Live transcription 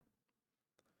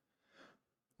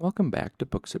Welcome back to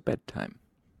Books at Bedtime.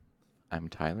 I'm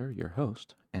Tyler, your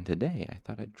host, and today I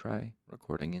thought I'd try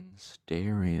recording in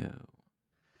stereo.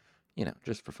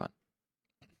 Just for fun.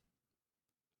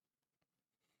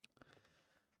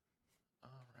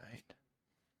 All right.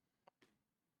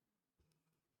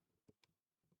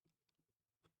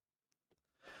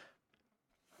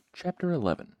 Chapter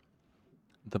 11.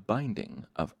 The Binding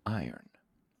of Iron.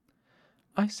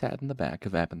 I sat in the back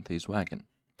of Abinthy's wagon.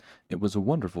 It was a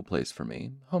wonderful place for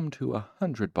me, home to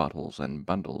 100 bottles and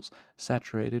bundles,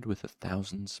 saturated with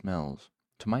 1,000 smells.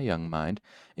 To my young mind,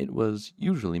 it was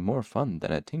usually more fun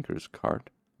than a tinker's cart,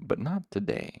 but not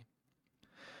today.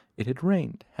 It had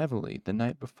rained heavily the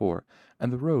night before,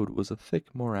 and the road was a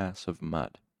thick morass of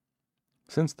mud.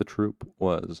 Since the troop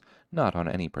was not on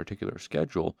any particular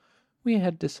schedule, we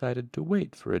had decided to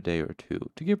wait for a day or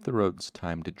two to give the roads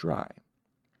time to dry.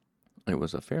 It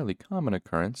was a fairly common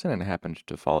occurrence, and it happened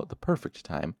to fall at the perfect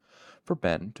time for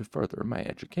Ben to further my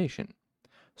education.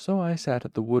 So I sat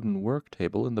at the wooden work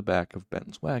table in the back of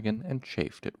Ben's wagon and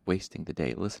chafed at wasting the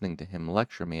day listening to him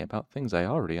lecture me about things I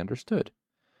already understood.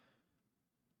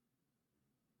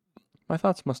 My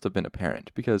thoughts must have been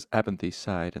apparent, because Abinthy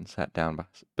sighed and sat down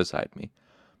beside me.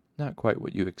 Not quite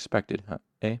what you expected, huh,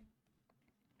 eh?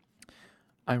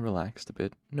 I relaxed a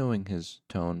bit, knowing his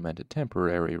tone meant a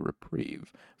temporary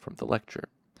reprieve from the lecture.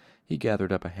 He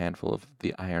gathered up a handful of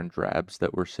the iron drabs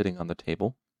that were sitting on the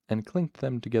table, and clinked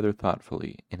them together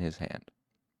thoughtfully in his hand.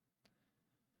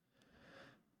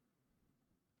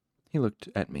 He looked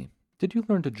at me. Did you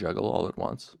learn to juggle all at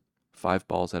once? 5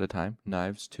 balls at a time?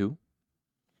 Knives, too?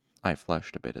 I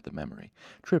flushed a bit at the memory.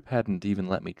 Trip hadn't even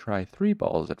let me try 3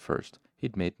 balls at first.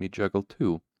 He'd made me juggle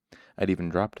 2. I'd even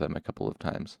dropped them a couple of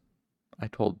times. I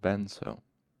told Ben so.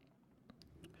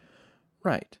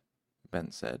 Right, Ben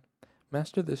said.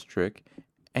 Master this trick,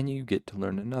 and you get to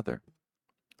learn another.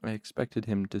 I expected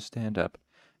him to stand up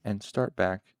and start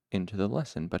back into the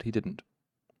lesson, but he didn't.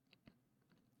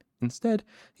 Instead,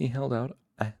 he held out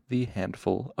the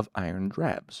handful of iron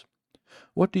drabs.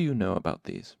 What do you know about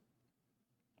these?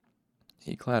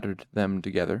 He clattered them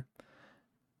together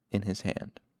in his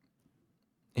hand.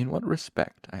 In what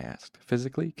respect? I asked.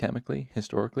 Physically, chemically,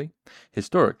 historically?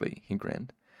 Historically, he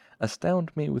grinned. Astound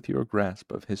me with your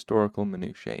grasp of historical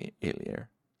minutiae, Elir.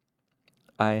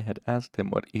 I had asked him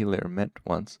what Elir meant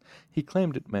once. He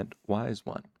claimed it meant wise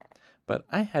one, but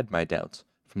I had my doubts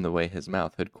from the way his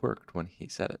mouth had quirked when he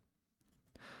said it.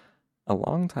 A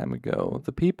long time ago,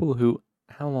 the people who...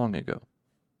 How long ago?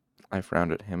 I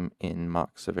frowned at him in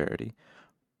mock severity.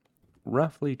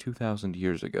 Roughly 2,000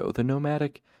 years ago, the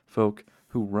nomadic folk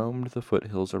who roamed the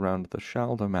foothills around the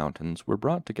Shalda Mountains were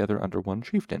brought together under one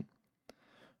chieftain.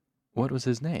 What was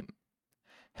his name?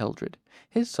 Heldred.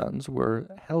 His sons were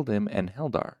Heldim and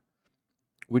Heldar.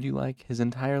 Would you like his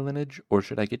entire lineage, or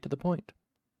should I get to the point?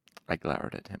 I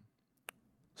glowered at him.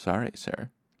 Sorry,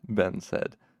 sir, Ben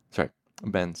said.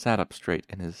 Ben sat up straight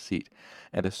in his seat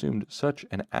and assumed such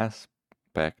an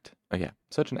aspect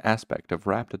of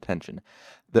rapt attention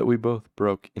that we both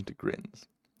broke into grins.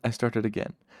 I started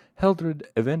again. Heldred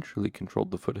eventually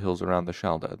controlled the foothills around the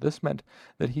Shalda. This meant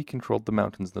that he controlled the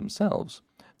mountains themselves.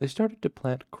 They started to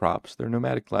plant crops, their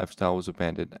nomadic lifestyle was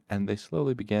abandoned, and they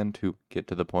slowly began to get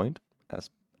to the point,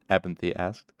 as Abinthy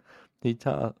asked. He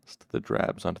tossed the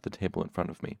drabs onto the table in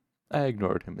front of me. I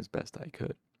ignored him as best I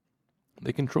could.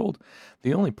 They controlled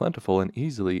the only plentiful and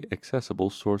easily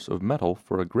accessible source of metal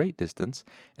for a great distance,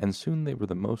 and soon they were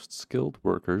the most skilled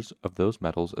workers of those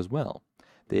metals as well.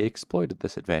 They exploited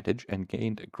this advantage and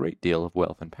gained a great deal of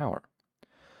wealth and power.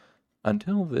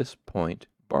 Until this point,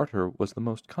 barter was the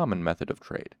most common method of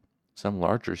trade. Some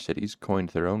larger cities coined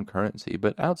their own currency,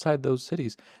 but outside those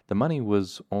cities, the money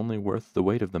was only worth the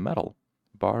weight of the metal.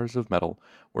 Bars of metal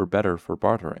were better for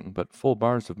bartering, but full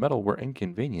bars of metal were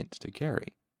inconvenient to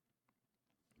carry.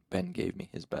 Ben gave me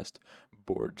his best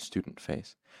bored student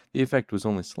face. The effect was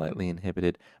only slightly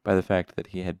inhibited by the fact that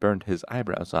he had burned his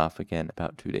eyebrows off again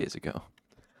about 2 days ago.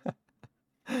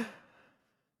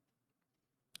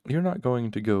 You're not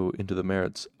going to go into the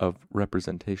merits of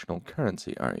representational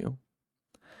currency, are you?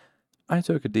 I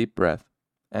took a deep breath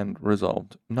and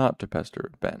resolved not to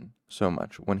pester Ben so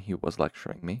much when he was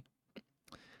lecturing me.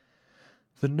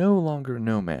 The no longer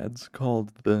nomads,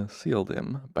 called the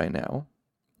Sealdim by now,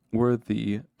 were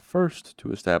the first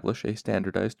to establish a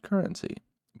standardized currency.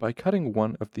 By cutting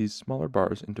one of these smaller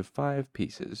bars into 5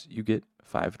 pieces, you get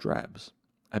 5 drabs.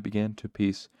 I began to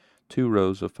piece 2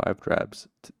 rows of 5 drabs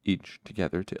each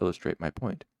together to illustrate my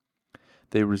point.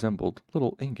 They resembled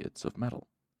little ingots of metal.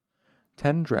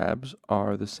 10 drabs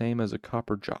are the same as a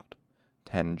copper jot.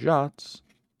 10 jots...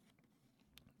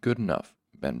 Good enough,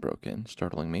 Ben broke in,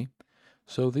 startling me.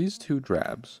 So these two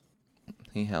drabs,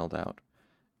 he held out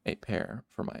a pair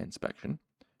for my inspection,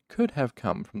 could have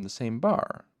come from the same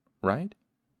bar, right?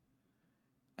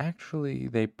 Actually,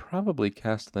 they probably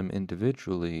cast them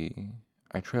individually.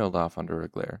 I trailed off under a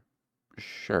glare.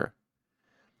 Sure.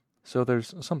 So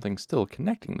there's something still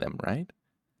connecting them, right?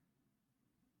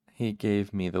 He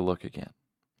gave me the look again.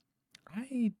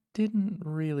 I didn't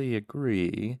really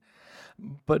agree,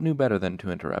 but knew better than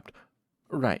to interrupt.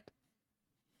 Right.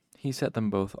 He set them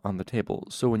both on the table,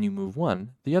 so when you move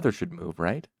one, the other should move,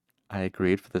 right? I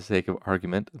agreed for the sake of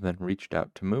argument, then reached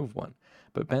out to move one,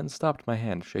 but Ben stopped my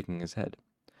hand, shaking his head.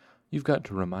 You've got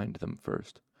to remind them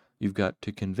first. You've got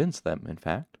to convince them, in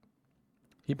fact.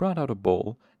 He brought out a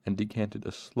bowl and decanted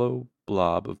a slow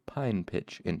blob of pine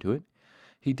pitch into it.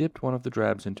 He dipped one of the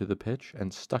drabs into the pitch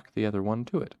and stuck the other one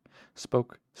to it,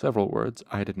 spoke several words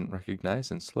I didn't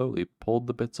recognize, and slowly pulled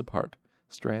the bits apart,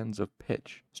 strands of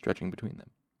pitch stretching between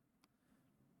them.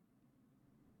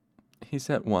 He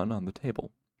set one on the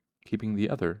table, keeping the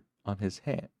other on his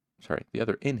hand. The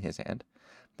other in his hand.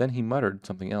 Then he muttered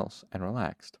something else and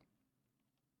relaxed.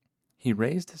 He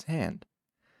raised his hand,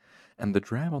 and the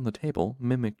drab on the table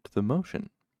mimicked the motion.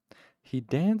 He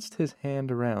danced his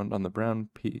hand around on the brown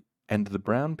piece, and the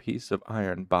brown piece of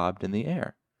iron bobbed in the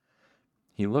air.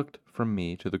 He looked from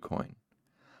me to the coin.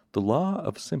 The law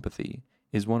of sympathy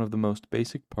is one of the most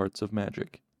basic parts of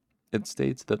magic. It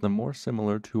states that the more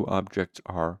similar two objects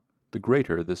are, the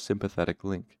greater the sympathetic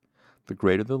link. The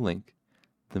greater the link,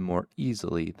 the more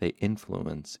easily they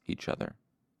influence each other.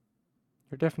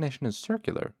 Your definition is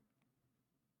circular.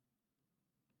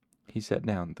 He set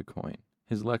down the coin.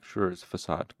 His lecturer's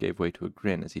facade gave way to a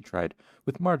grin as he tried,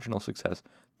 with marginal success,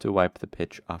 to wipe the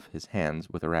pitch off his hands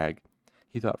with a rag.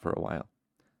 He thought for a while.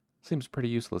 Seems pretty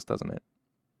useless, doesn't it?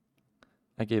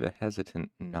 I gave a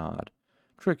hesitant nod.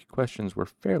 Trick questions were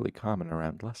fairly common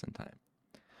around lesson time.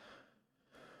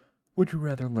 Would you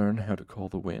rather learn how to call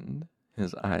the wind?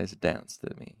 His eyes danced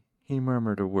at me. He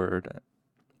murmured a word,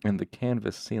 and the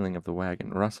canvas ceiling of the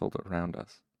wagon rustled around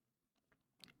us.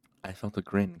 I felt a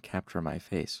grin capture my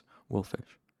face,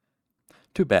 wolfish.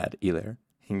 Too bad, Elair.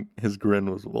 His grin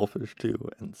was wolfish too,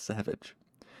 and savage.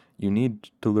 You need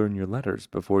to learn your letters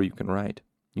before you can write.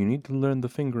 You need to learn the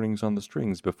fingerings on the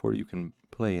strings before you can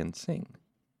play and sing.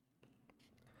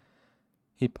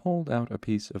 He pulled out a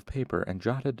piece of paper and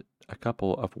jotted a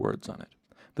couple of words on it.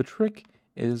 The trick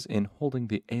is in holding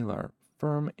the alar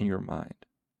firm in your mind.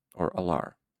 Or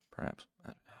alar, perhaps.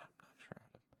 I'm not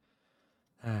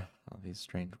sure. All these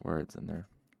strange words and their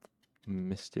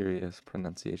mysterious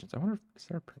pronunciations. I wonder if is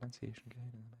there a pronunciation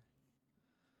guide in there?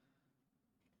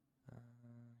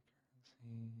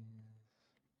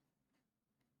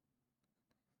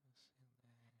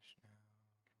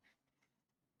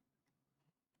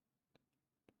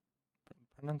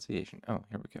 Pronunciation. Oh,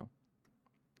 here we go.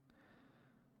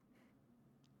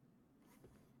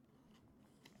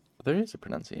 There is a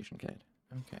pronunciation guide.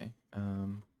 Okay.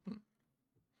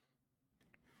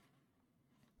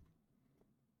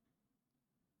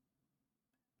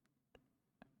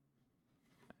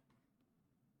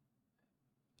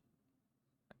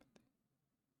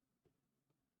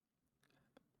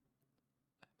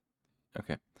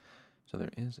 Okay. So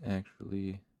there is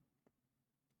actually...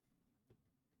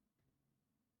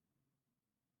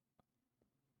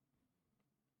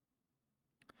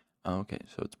 Okay,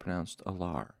 so it's pronounced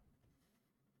alar.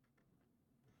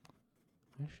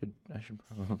 I should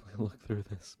probably look through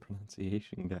this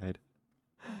pronunciation guide.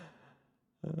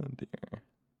 Oh dear.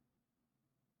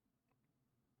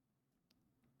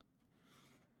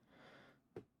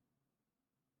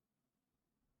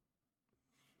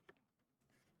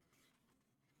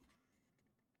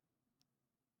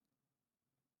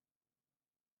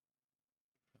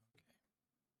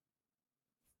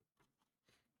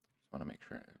 Just want to make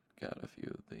sure I've got a few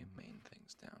of the main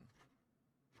things down.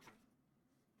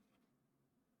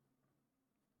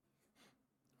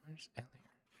 Where's Elliot?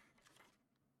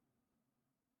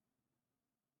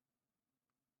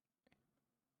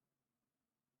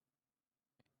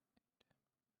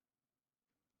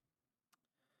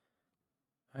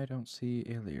 I don't see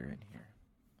Alier in here.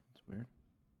 That's weird.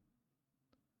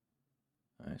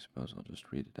 I suppose I'll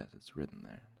just read it as it's written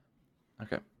there.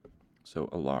 Okay, so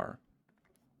alar.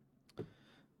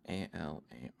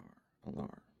 A-L-A-R.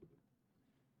 Alar.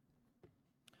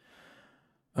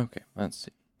 Okay, let's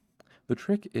see. The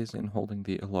trick is in holding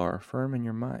the alar firm in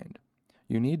your mind.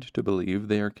 You need to believe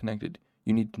they are connected.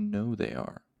 You need to know they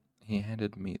are. He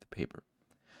handed me the paper.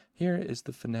 Here is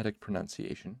the phonetic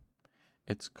pronunciation.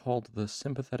 It's called the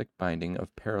sympathetic binding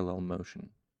of parallel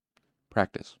motion.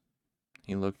 Practice.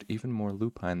 He looked even more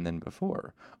lupine than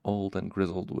before, old and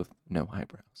grizzled with no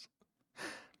eyebrows.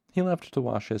 He left to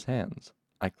wash his hands.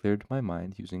 I cleared my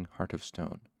mind using Heart of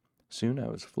Stone. Soon I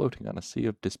was floating on a sea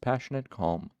of dispassionate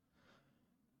calm.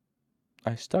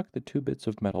 I stuck the 2 bits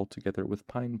of metal together with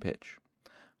pine pitch.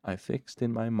 I fixed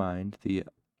in my mind the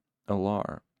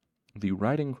alar, the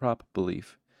riding crop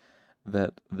belief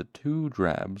that the 2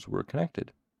 drabs were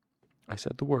connected. I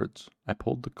said the words. I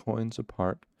pulled the coins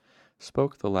apart,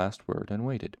 spoke the last word, and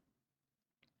waited.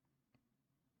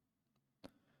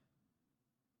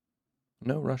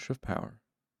 No rush of power,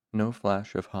 no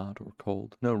flash of hot or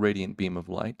cold, no radiant beam of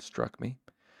light struck me.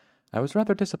 I was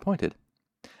rather disappointed,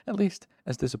 at least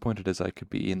as disappointed as I could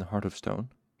be in the Heart of Stone.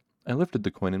 I lifted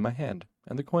the coin in my hand,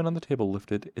 and the coin on the table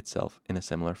lifted itself in a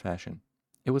similar fashion.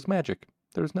 It was magic,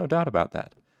 there was no doubt about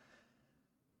that.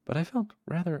 But I felt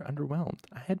rather underwhelmed.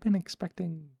 I had been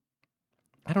expecting...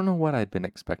 I don't know what I'd been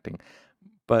expecting,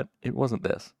 but it wasn't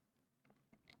this.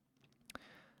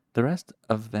 The rest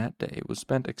of that day was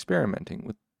spent experimenting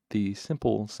with the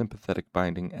simple sympathetic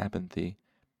binding apathy.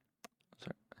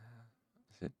 Sorry,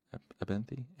 is it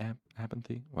apathy?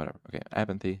 Apathy? Whatever. Okay,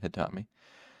 apathy had taught me.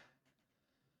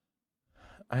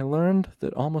 I learned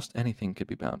that almost anything could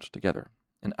be bound together.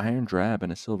 An iron drab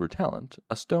and a silver talent,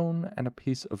 a stone and a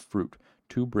piece of fruit,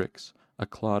 2 bricks, a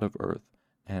clod of earth,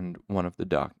 and one of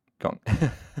the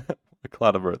a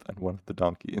clod of earth and one of the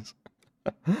donkeys.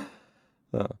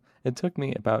 It took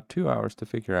me about 2 hours to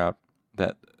figure out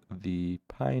that the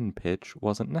pine pitch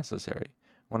wasn't necessary.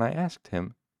 When I asked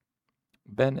him,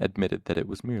 Ben admitted that it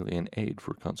was merely an aid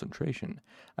for concentration.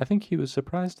 I think he was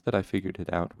surprised that I figured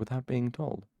it out without being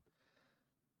told.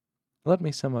 Let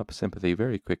me sum up sympathy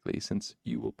very quickly, since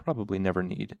you will probably never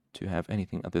need to have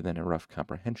anything other than a rough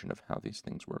comprehension of how these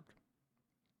things work.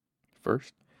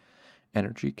 First,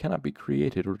 energy cannot be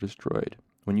created or destroyed.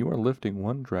 When you are lifting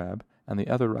one drab and the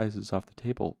other rises off the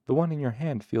table, the one in your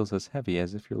hand feels as heavy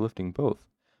as if you're lifting both,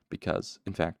 because,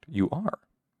 in fact, you are.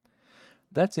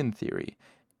 That's in theory.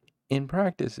 In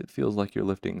practice, it feels like you're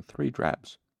lifting 3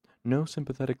 drabs. No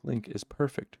sympathetic link is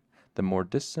perfect. The more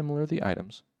dissimilar the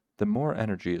items, the more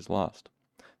energy is lost.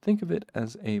 Think of it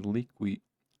as a leaky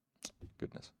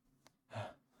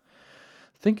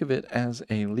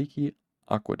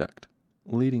aqueduct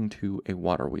leading to a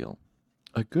water wheel.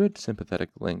 A good sympathetic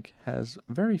link has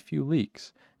very few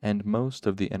leaks, and most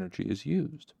of the energy is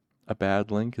used. A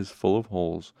bad link is full of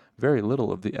holes. Very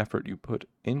little of the effort you put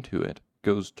into it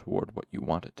goes toward what you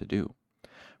want it to do.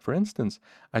 For instance,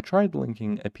 I tried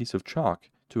linking a piece of chalk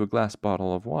to a glass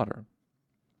bottle of water.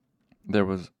 There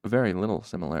was very little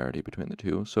similarity between the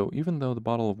two, so even though the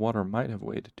bottle of water might have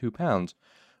weighed 2 pounds,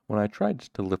 when I tried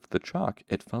to lift the chalk,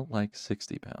 it felt like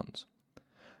 60 pounds.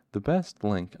 The best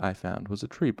link I found was a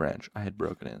tree branch I had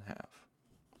broken in half.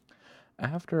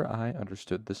 After I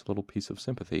understood this little piece of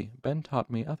sympathy, Ben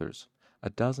taught me others, a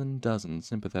dozen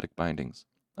sympathetic bindings,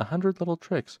 100 little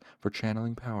tricks for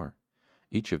channeling power.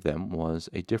 Each of them was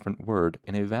a different word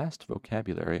in a vast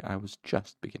vocabulary I was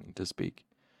just beginning to speak.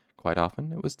 Quite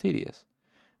often it was tedious,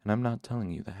 and I'm not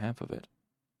telling you the half of it.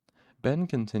 Ben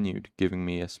continued giving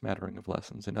me a smattering of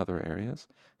lessons in other areas,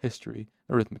 history,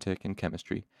 arithmetic, and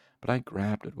chemistry, but I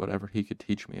grabbed at whatever he could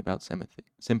teach me about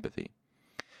sympathy.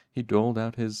 He doled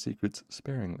out his secrets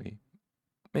sparingly,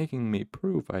 making me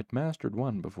prove I'd mastered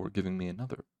one before giving me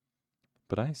another.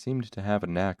 But I seemed to have a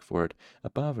knack for it,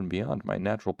 above and beyond my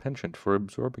natural penchant for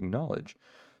absorbing knowledge,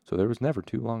 so there was never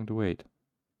too long to wait.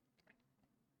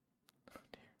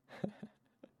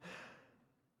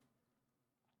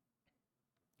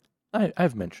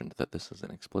 I've mentioned that this is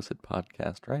an explicit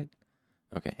podcast, right?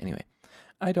 Okay, anyway,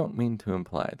 I don't mean to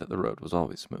imply that the road was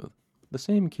always smooth. The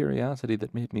same curiosity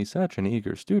that made me such an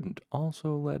eager student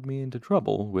also led me into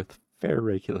trouble with fair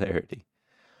regularity.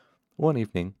 One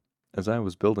evening, as I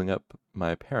was building up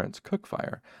my parents' cook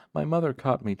fire, my mother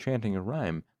caught me chanting a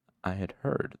rhyme I had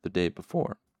heard the day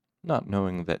before. Not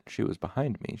knowing that she was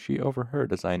behind me, she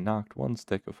overheard as I knocked one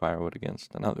stick of firewood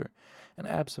against another, and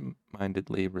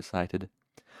absent-mindedly recited,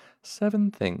 7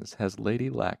 things has Lady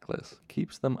Lackless,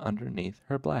 keeps them underneath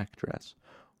her black dress.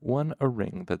 1 a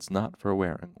ring that's not for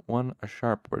wearing, 1 a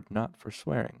sharp word not for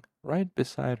swearing. Right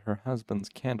beside her husband's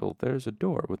candle there's a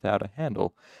door without a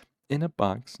handle. In a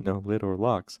box, no lid or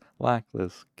locks,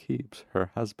 Lackless keeps her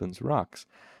husband's rocks.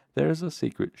 There's a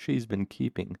secret she's been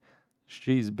keeping.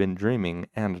 She's been dreaming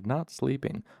and not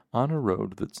sleeping. On a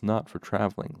road that's not for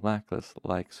traveling, Lackless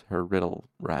likes her riddle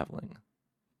raveling.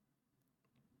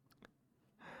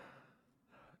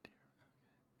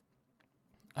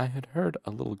 I had heard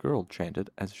a little girl chant it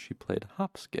as she played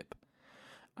hop-skip.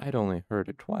 I'd only heard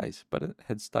it twice, but it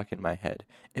had stuck in my head.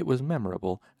 It was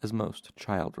memorable, as most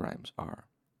child rhymes are.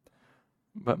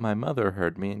 But my mother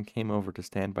heard me and came over to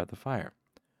stand by the fire.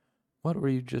 "What were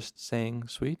you just saying,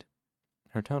 sweet?"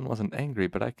 Her tone wasn't angry,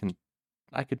 but I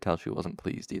could tell she wasn't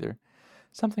pleased either.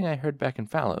 "Something I heard back in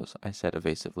Fallows," I said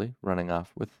evasively. Running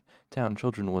off with town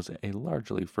children was a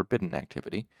largely forbidden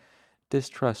activity.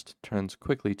 Distrust turns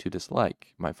quickly to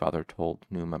dislike, my father told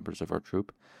new members of our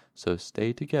troop, so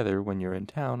stay together when you're in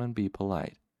town and be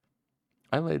polite.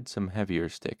 I laid some heavier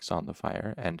sticks on the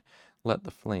fire and let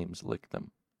the flames lick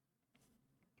them.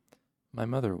 My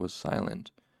mother was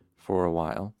silent for a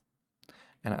while,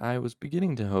 and I was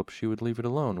beginning to hope she would leave it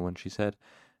alone when she said,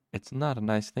 "It's not a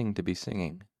nice thing to be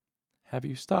singing. Have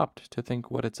you stopped to think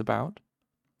what it's about?"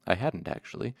 I hadn't,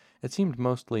 actually. It seemed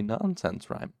mostly nonsense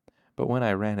rhyme, but when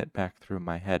I ran it back through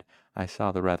my head, I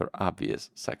saw the rather obvious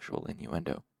sexual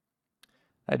innuendo.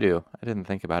 "I do. I didn't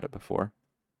think about it before."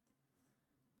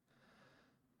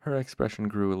 Her expression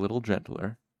grew a little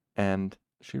gentler, and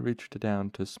she reached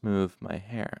down to smooth my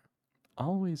hair.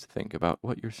 "Always think about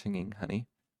what you're singing, honey."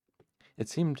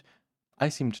 I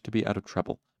seemed to be out of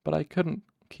trouble, but I couldn't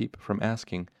keep from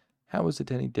asking, how is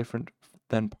it any different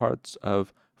than parts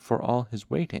of "For All His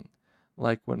Waiting,"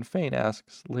 like when Fane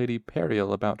asks Lady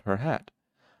Periel about her hat?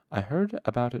 "I heard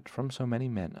about it from so many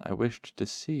men, I wished to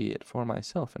see it for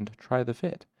myself and to try the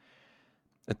fit."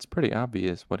 It's pretty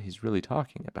obvious what he's really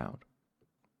talking about.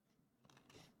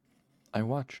 I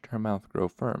watched her mouth grow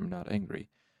firm, not angry,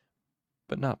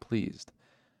 but not pleased.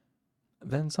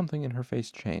 Then something in her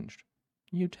face changed.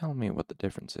 "You tell me what the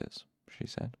difference is," she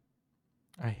said.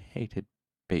 I hated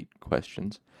bait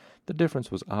questions. The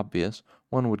difference was obvious.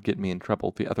 One would get me in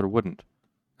trouble, the other wouldn't.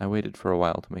 I waited for a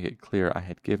while to make it clear I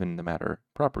had given the matter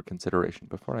proper consideration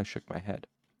before I shook my head.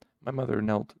 My mother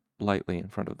knelt lightly in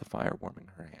front of the fire, warming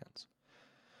her hands.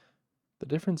 "The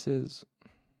difference is...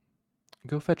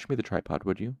 Go fetch me the tripod,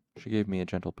 would you?" She gave me a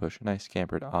gentle push, and I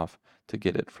scampered off to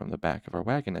get it from the back of our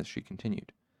wagon as she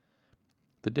continued.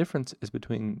 "The difference is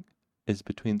between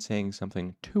saying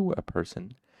something to a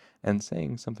person and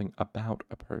saying something about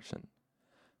a person.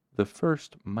 The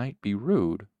first might be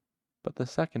rude, but the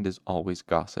second is always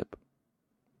gossip."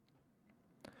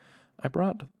 I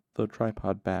brought the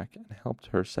tripod back and helped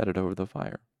her set it over the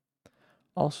fire.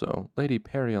 "Also, Lady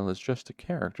Periel is just a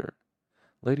character.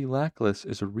 Lady Lackless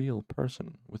is a real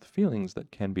person, with feelings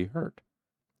that can be hurt."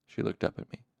 She looked up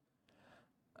at me.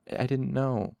 "I didn't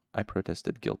know," I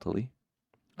protested guiltily.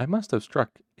 I must have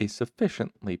struck a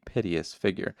sufficiently piteous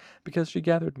figure, because she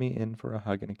gathered me in for a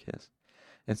hug and a kiss.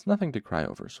 "It's nothing to cry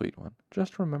over, sweet one.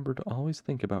 Just remember to always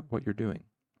think about what you're doing."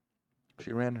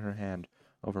 She ran her hand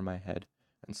over my head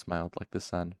and smiled like the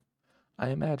sun. "I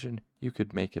imagine you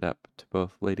could make it up to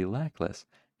both Lady Lackless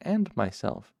and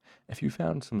myself if you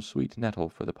found some sweet nettle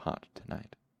for the pot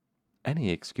tonight." Any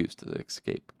excuse to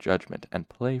escape judgment and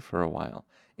play for a while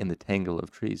in the tangle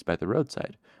of trees by the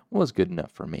roadside was good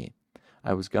enough for me.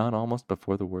 I was gone almost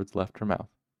before the words left her mouth.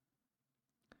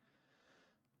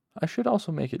 I should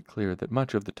also make it clear that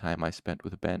much of the time I spent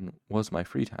with Ben was my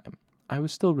free time. I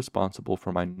was still responsible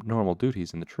for my normal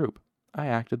duties in the troop. I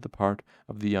acted the part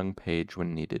of the young page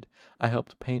when needed. I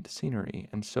helped paint scenery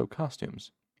and sew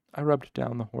costumes. I rubbed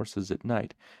down the horses at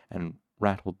night and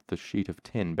rattled the sheet of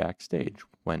tin backstage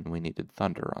when we needed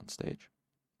thunder on stage.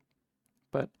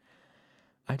 But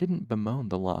I didn't bemoan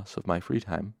the loss of my free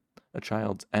time. A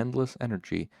child's endless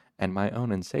energy and my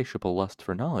own insatiable lust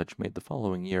for knowledge made the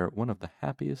following year one of the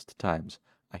happiest times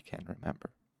I can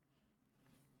remember.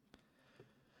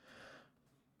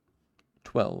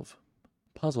 12.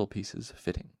 Puzzle pieces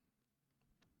fitting.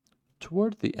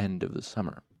 Toward the end of the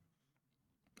summer,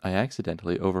 I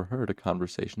accidentally overheard a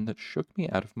conversation that shook me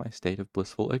out of my state of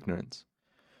blissful ignorance.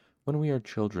 When we are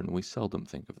children, we seldom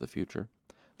think of the future.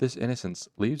 This innocence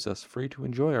leaves us free to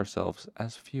enjoy ourselves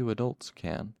as few adults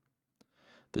can.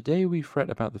 The day we fret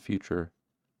about the future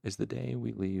is the day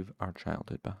we leave our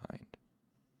childhood behind.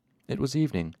 It was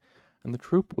evening, and the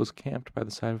troop was camped by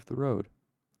the side of the road.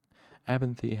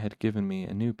 Abinthy had given me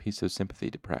a new piece of sympathy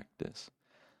to practice.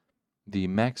 The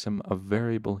maxim of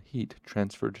variable heat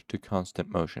transferred to constant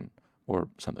motion, or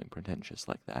something pretentious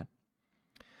like that.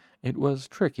 It was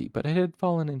tricky, but it had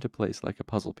fallen into place like a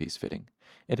puzzle piece fitting.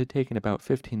 It had taken about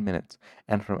 15 minutes,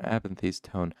 and from Abinthy's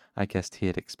tone, I guessed he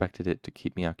had expected it to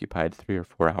keep me occupied 3 or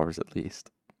 4 hours at least.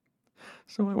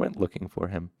 So I went looking for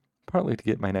him, partly to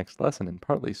get my next lesson, and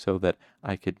partly so that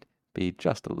I could be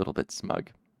just a little bit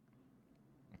smug.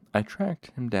 I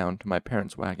tracked him down to my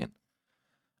parents' wagon.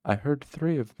 I heard the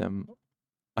three of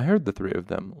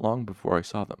them long before I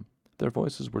saw them. Their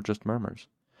voices were just murmurs.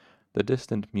 the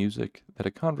distant music that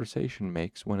a conversation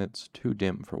makes when it's too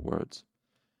dim for words.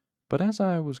 But as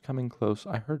I was coming close,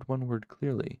 I heard one word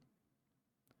clearly.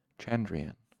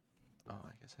 Chandrian. Oh,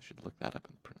 I guess I should look that up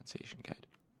in the pronunciation guide.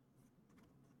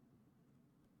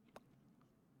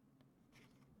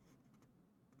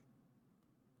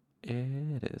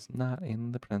 It is not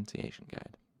in the pronunciation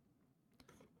guide.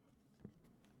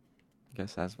 I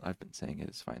guess as I've been saying, it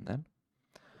is fine then.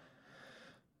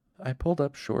 I pulled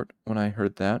up short when I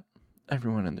heard that.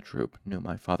 Everyone in the troop knew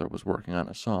my father was working on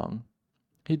a song.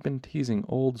 He'd been teasing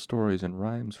old stories and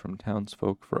rhymes from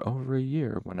townsfolk for over a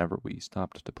year whenever we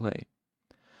stopped to play.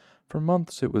 For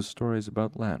months it was stories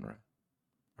about Lanra.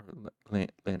 Or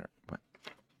Lanra. What?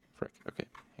 Frick. Okay,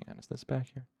 hang on. Is this back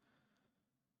here?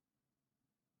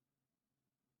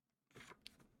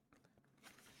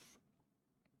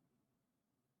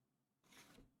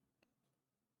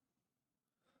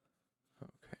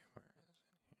 Okay, where is it?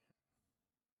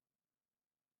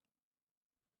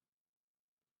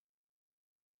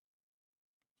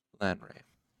 Lanray.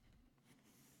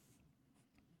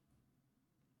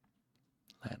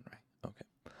 Okay.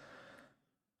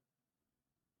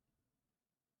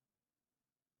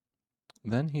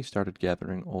 Then he started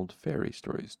gathering old fairy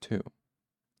stories, too.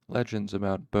 Legends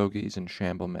about bogies and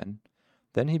shamblemen.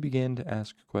 Then he began to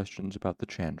ask questions about the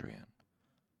Chandrian.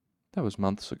 That was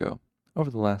months ago.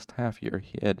 Over the last half-year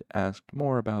he had asked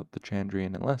more about the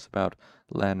Chandrian and less about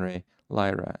Lanre,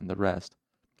 Lyra, and the rest.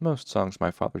 Most songs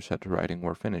my father set to writing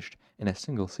were finished in a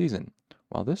single season,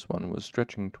 while this one was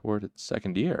stretching toward its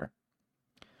second year.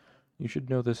 You should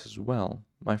know this as well.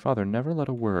 My father never let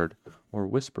a word or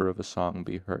whisper of a song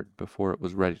be heard before it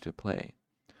was ready to play.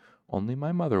 Only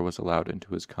my mother was allowed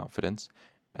into his confidence,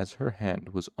 as her hand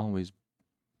was always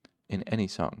in any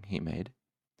song he made.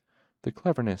 The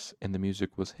cleverness in the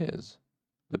music was his.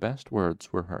 The best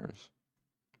words were hers.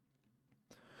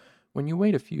 When you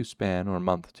wait a few span or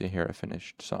month to hear a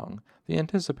finished song, the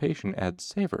anticipation adds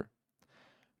savor.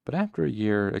 But after a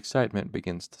year, excitement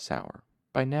begins to sour.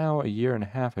 By now, a year and a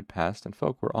half had passed, and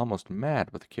folk were almost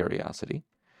mad with curiosity.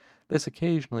 This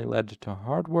occasionally led to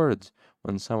hard words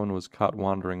when someone was caught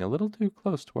wandering a little too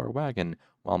close to our wagon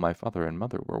while my father and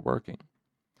mother were working.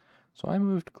 So I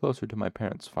moved closer to my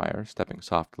parents' fire, stepping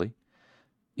softly.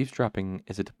 Eavesdropping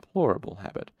is a deplorable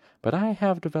habit, but I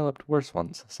have developed worse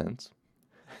ones since.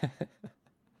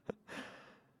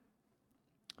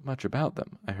 Much about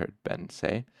them, I heard Ben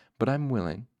say, but I'm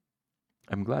willing.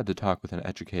 I'm glad to talk with an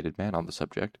educated man on the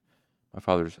subject. My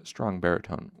father's strong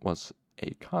baritone was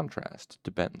a contrast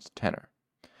to Ben's tenor.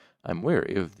 I'm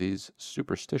weary of these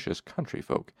superstitious country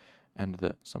folk,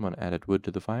 and someone added wood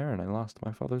to the fire, and I lost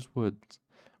my father's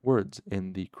words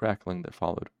in the crackling that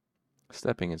followed.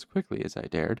 Stepping as quickly as I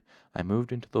dared, I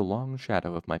moved into the long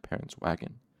shadow of my parents'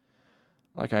 wagon.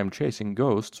 Like I'm chasing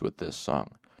ghosts with this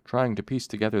song. Trying to piece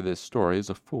together this story is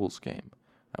a fool's game.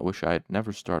 I wish I had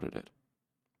never started it.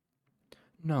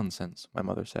 Nonsense, my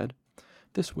mother said.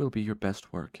 This will be your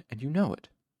best work, and you know it.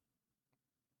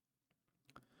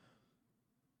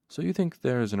 So you think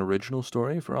there is an original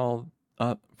story for all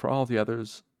the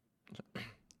others?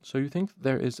 So you think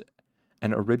there is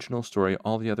an original story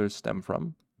all the others stem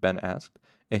from? Ben asked.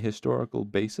 A historical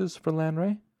basis for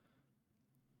Lanray?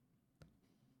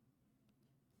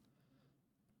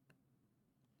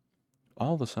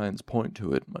 All the signs point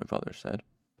to it, my father said.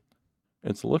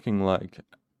 It's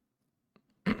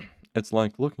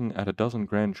like looking at a dozen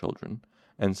grandchildren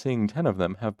and seeing 10 of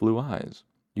them have blue eyes.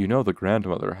 You know the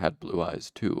grandmother had blue eyes,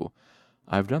 too.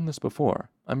 I've done this before.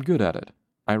 I'm good at it.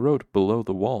 I wrote Below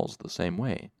the Walls the same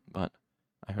way, but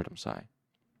I heard him sigh.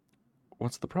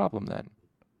 What's the problem, then?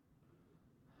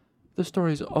 The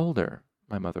story's older,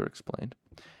 my mother explained.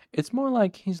 It's more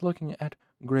like he's looking at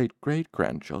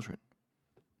great-great-grandchildren.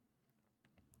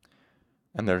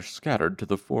 And they're scattered to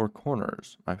the 4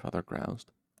 corners, my father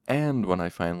groused. And when I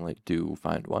finally do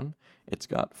find one, it's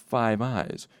got 5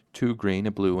 eyes, 2 green,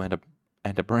 a blue, and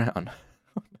a brown.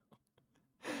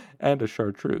 And a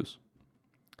chartreuse.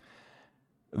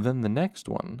 Then the next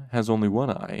one has only 1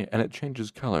 eye, and it changes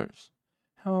colors.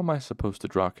 How am I supposed to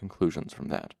draw conclusions from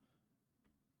that?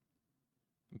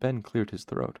 Ben cleared his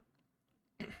throat.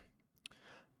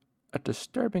 A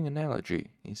disturbing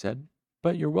analogy, he said.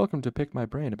 But you're welcome to pick my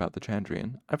brain about the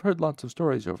Chandrian. I've heard lots of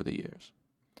stories over the years.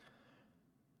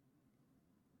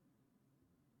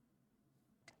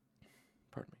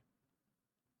 Pardon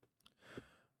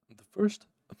me. The first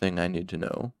thing I need to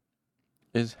know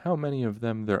is how many of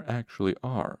them there actually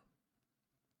are,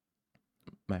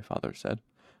 my father said.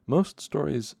 Most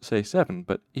stories say 7,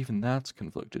 but even that's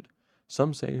conflicted.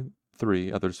 Some say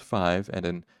 3, others 5, and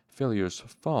in Failure's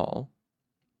Fall,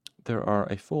 there are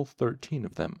a full 13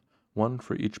 of them, one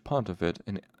for each pont of it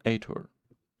in Ator.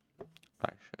 I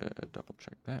should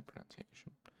double-check that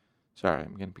pronunciation. Sorry,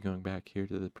 I'm going to be going back here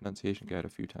to the pronunciation guide a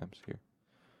few times here.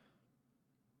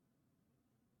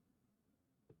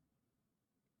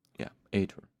 Yeah,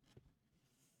 Ator.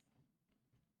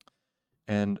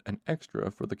 And an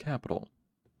extra for the capital.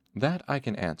 That I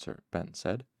can answer, Ben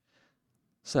said.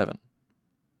 7.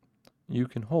 You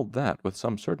can hold that with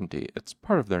some certainty. It's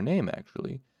part of their name,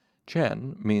 actually.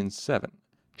 Chan means 7.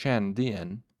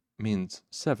 Chandrian means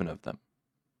 7 of them.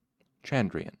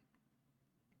 Chandrian.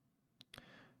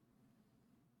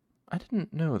 I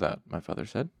didn't know that, my father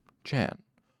said. Chan.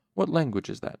 What language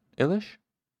is that? Ilish?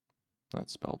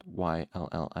 That's spelled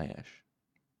Y-L-L-I-S.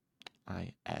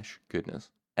 I-Ash. Goodness.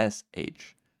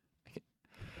 S-H.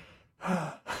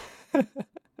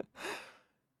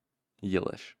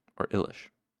 Yilish. Or Ilish.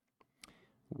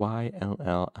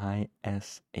 Y-L-L-I-S-H.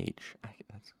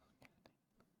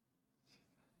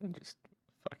 I'm just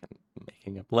fucking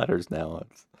making up letters now.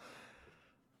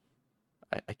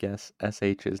 I guess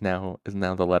S-H is now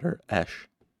the letter Esh.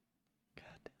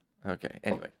 God. Okay,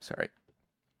 anyway, sorry.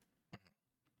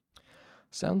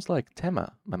 Sounds like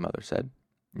Tema, my mother said.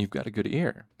 You've got a good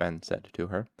ear, Ben said to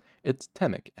her. It's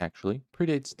Temic, actually.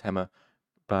 Predates Tema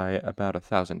by about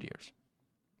 1,000 years.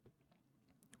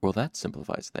 Well, that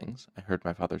simplifies things, I heard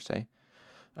my father say.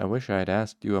 I wish I had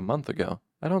asked you a month ago.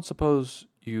 I don't suppose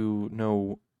you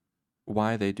know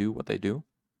why they do what they do?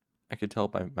 I could tell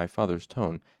by my father's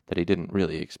tone that he didn't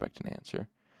really expect an answer.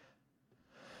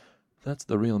 That's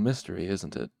the real mystery,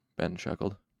 isn't it? Ben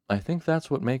chuckled. I think that's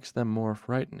what makes them more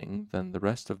frightening than the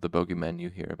rest of the bogeymen you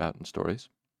hear about in stories.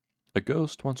 A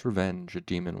ghost wants revenge, a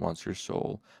demon wants your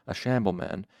soul, a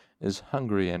shambleman is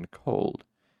hungry and cold.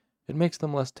 It makes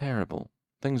them less terrible.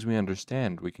 Things we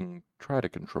understand we can try to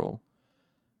control.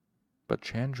 But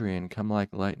Chandrian come like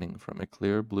lightning from a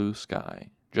clear blue sky.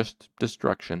 Just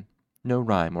destruction. No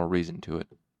rhyme or reason to it.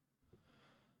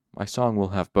 My song will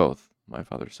have both, my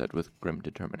father said with grim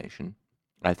determination.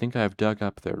 I think I've dug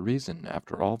up their reason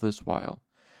after all this while.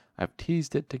 I've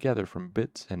teased it together from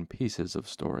bits and pieces of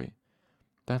story.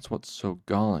 That's what's so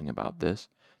galling about this,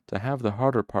 to have the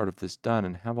harder part of this done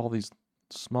and have all these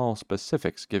small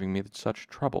specifics giving me such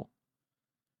trouble.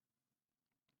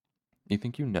 You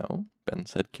think you know? Ben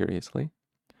said curiously.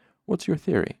 What's your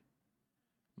theory?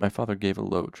 My father gave a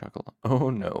low chuckle. Oh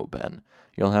no, Ben.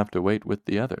 You'll have to wait with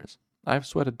the others. I've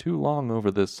sweated too long over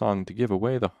this song to give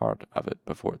away the heart of it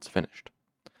before it's finished.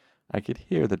 I could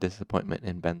hear the disappointment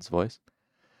in Ben's voice.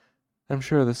 I'm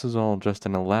sure this is all just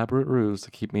an elaborate ruse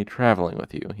to keep me traveling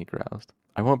with you, he groused.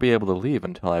 I won't be able to leave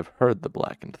until I've heard the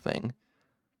blackened thing.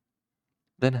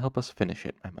 Then help us finish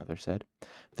it, my mother said.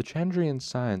 The Chandrian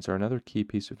signs are another key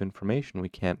piece of information we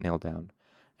can't nail down.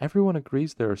 Everyone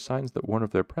agrees there are signs that warn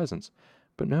of their presence,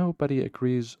 but nobody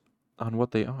agrees on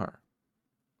what they are.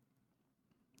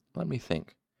 Let me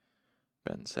think,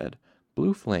 Ben said.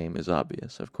 Blue flame is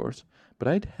obvious, of course, but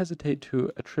I'd hesitate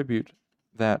to attribute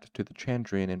that to the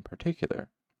Chandrian in particular.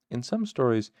 In some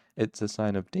stories, it's a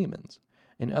sign of demons.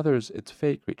 In others, it's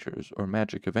fey creatures or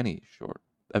magic of any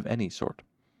sort.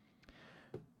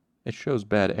 It shows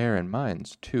bad air in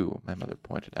mines, too, my mother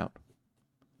pointed out.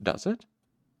 Does it?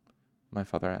 My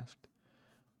father asked.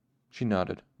 She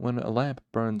nodded. When a lamp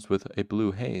burns with a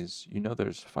blue haze, you know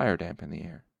there's fire damp in the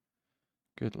air.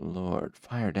 Good Lord,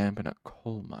 fire damp in a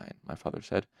coal mine, my father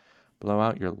said. Blow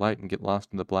out your light and get lost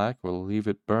in the black, or leave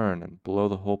it burn and blow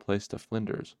the whole place to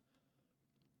flinders.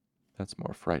 That's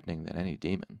more frightening than any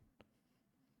demon.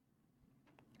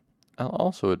 I'll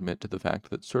also admit to the fact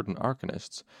that certain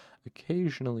arcanists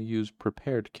occasionally use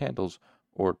prepared candles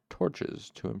or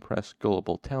torches to impress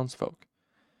gullible townsfolk,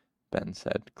 Ben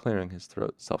said, clearing his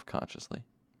throat self-consciously.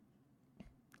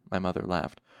 My mother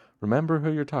laughed. Remember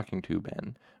who you're talking to,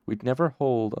 Ben. We'd never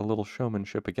hold a little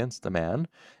showmanship against a man.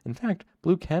 In fact,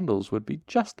 blue candles would be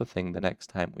just the thing the next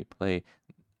time we play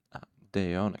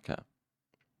Daonica.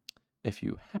 If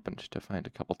you happened to find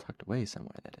a couple tucked away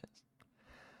somewhere, that is.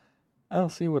 I'll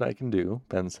see what I can do,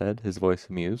 Ben said, his voice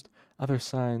amused. Other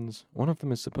signs, one of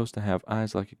them is supposed to have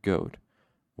eyes like a goat,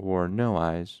 or no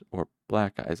eyes, or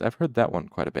black eyes. I've heard that one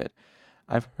quite a bit.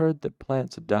 I've heard that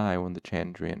plants die when the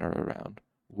Chandrian are around.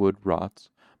 Wood rots,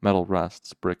 metal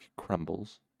rusts, brick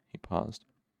crumbles. He paused.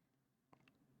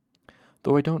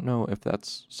 Though I don't know if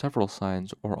that's several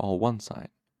signs or all one sign.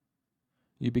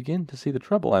 You begin to see the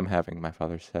trouble I'm having, my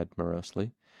father said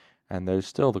morosely. And there's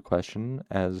still the question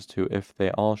as to if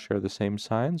they all share the same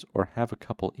signs or have a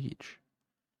couple each.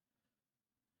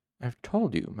 I've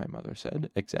told you, my mother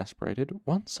said, exasperated.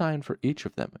 One sign for each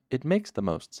of them. It makes the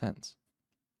most sense.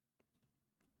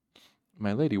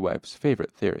 My lady wife's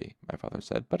favorite theory, my father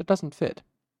said, but it doesn't fit.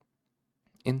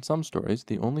 In some stories,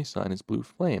 the only sign is blue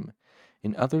flame.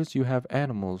 In others, you have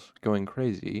animals going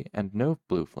crazy and no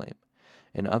blue flame.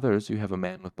 In others, you have a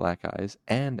man with black eyes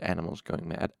and animals going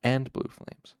mad and blue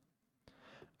flames.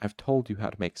 I've told you how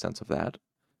to make sense of that,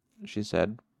 she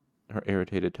said, her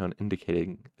irritated tone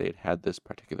indicating they'd had this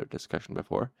particular discussion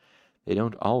before. They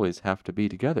don't always have to be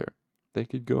together. They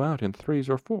could go out in 3s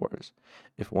or 4s.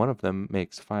 If one of them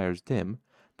makes fires dim,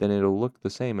 then it'll look the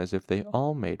same as if they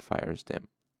all made fires dim.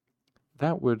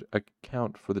 That would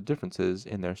account for the differences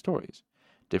in their stories,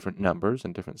 different numbers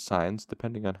and different signs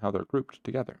depending on how they're grouped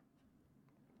together.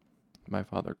 My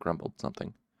father grumbled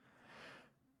something.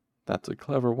 That's a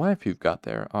clever wife you've got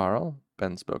there, Arl,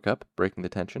 Ben spoke up, breaking the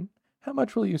tension. How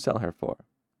much will you sell her for?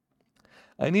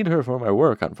 I need her for my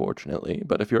work, unfortunately,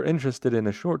 but if you're interested in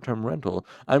a short-term rental,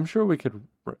 I'm sure we could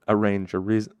arrange a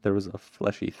reason. There was a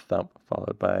fleshy thump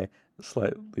followed by a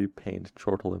slightly pained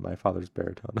chortle in my father's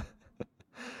baritone.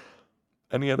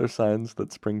 Any other signs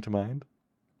that spring to mind?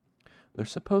 They're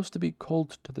supposed to be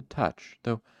cold to the touch,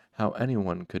 though how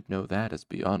anyone could know that is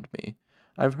beyond me.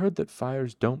 I've heard that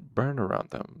fires don't burn around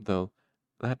them, though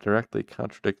that directly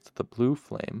contradicts the blue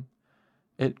flame.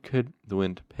 It could. The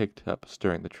wind picked up,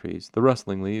 stirring the trees. The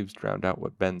rustling leaves drowned out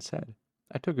what Ben said.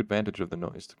 I took advantage of the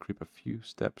noise to creep a few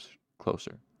steps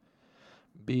closer.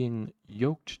 Being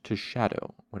yoked to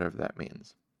shadow, whatever that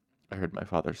means, I heard my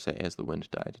father say as the wind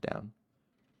died down.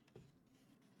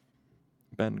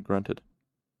 Ben grunted.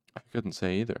 I couldn't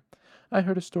say either. I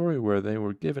heard a story where they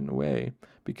were given away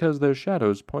because their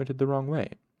shadows pointed the wrong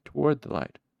way, toward the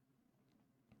light.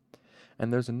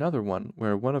 And there's another one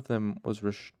where one of them was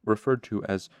referred to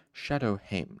as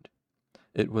shadow-hamed.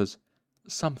 It was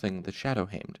something the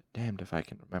shadow-hamed. Damned if I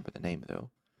can remember the name, though.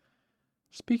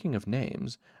 Speaking of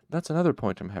names, that's another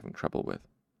point I'm having trouble with,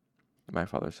 my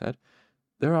father said.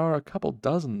 There are a couple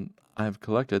dozen I've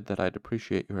collected that I'd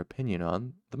appreciate your opinion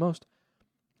on. The most...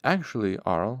 Actually,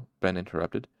 Arl, Ben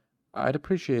interrupted, I'd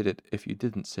appreciate it if you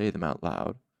didn't say them out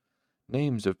loud.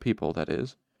 Names of people, that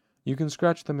is. You can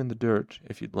scratch them in the dirt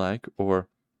if you'd like, or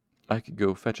I could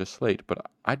go fetch a slate, but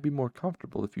I'd be more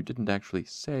comfortable if you didn't actually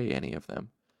say any of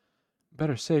them.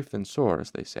 Better safe than sore,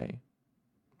 as they say.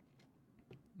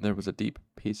 There was a deep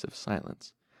piece of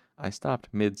silence. I stopped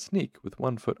mid-sneak with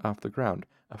one foot off the ground,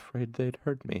 afraid they'd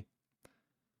heard me.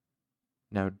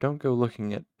 Now don't go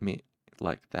looking at me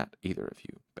like that, either of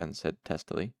you, Ben said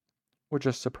testily. We're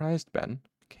just surprised, Ben,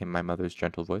 came my mother's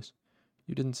gentle voice.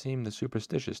 You didn't seem the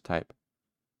superstitious type.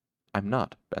 I'm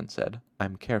not, Ben said.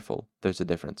 I'm careful. There's a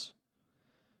difference.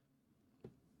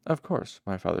 Of course,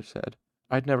 my father said.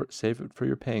 I'd never save it for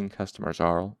your paying customers,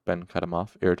 Arl, Ben cut him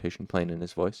off, irritation plain in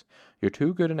his voice. You're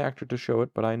too good an actor to show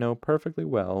it, but I know perfectly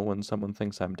well when someone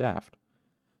thinks I'm daft.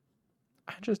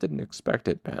 I just didn't expect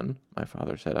it, Ben, my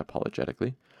father said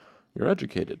apologetically. You're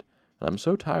educated, and I'm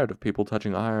so tired of people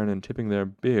touching iron and tipping their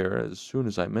beer as soon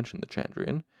as I mention the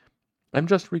Chandrian. I'm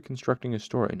just reconstructing a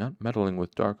story, not meddling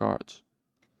with dark arts.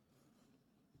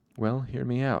 Well, hear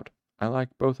me out. I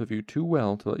like both of you too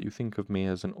well to let you think of me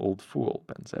as an old fool,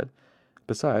 Ben said.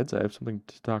 Besides, I have something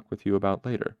to talk with you about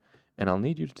later, and I'll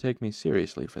need you to take me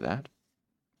seriously for that.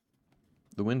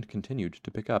 The wind continued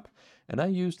to pick up, and I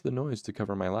used the noise to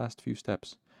cover my last few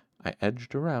steps. I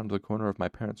edged around the corner of my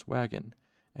parents' wagon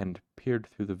and peered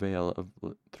through a veil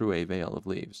of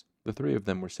leaves. The three of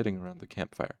them were sitting around the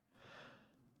campfire.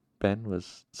 Ben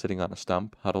was sitting on a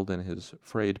stump, huddled in his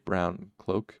frayed brown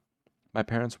cloak. My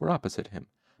parents were opposite him,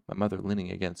 my mother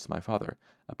leaning against my father,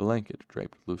 a blanket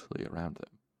draped loosely around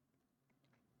them.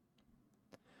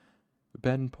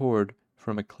 Ben poured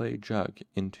from a clay jug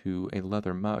into a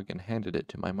leather mug and handed it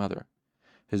to my mother.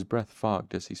 His breath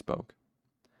fogged as he spoke.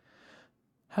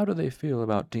 How do they feel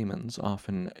about demons off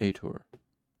in Atur?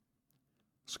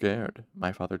 Scared,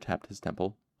 my father tapped his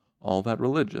temple. All that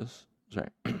religion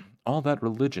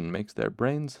makes their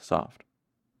brains soft.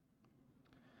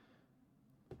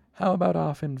 How about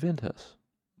off in Vintus?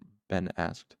 Ben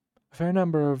asked. A fair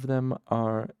number of them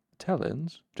are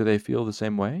Tellins. Do they feel the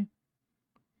same way?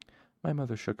 My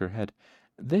mother shook her head.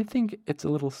 They think it's a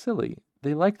little silly.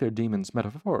 They like their demons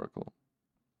metaphorical.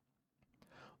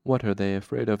 What are they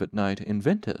afraid of at night in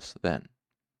Ventus, then?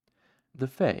 The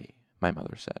Fae, my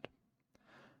mother said.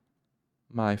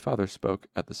 My father spoke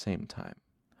at the same time.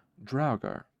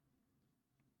 Draugr.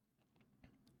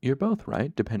 You're both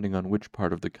right, depending on which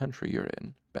part of the country you're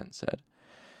in, Ben said.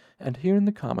 And here in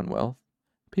the Commonwealth,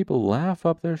 people laugh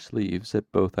up their sleeves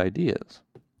at both ideas.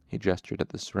 He gestured at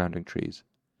the surrounding trees.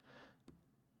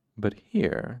 But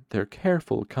here they're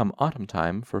careful come autumn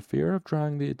time for fear of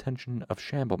drawing the attention of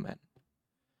shamblemen.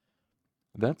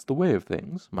 That's the way of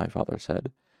things, my father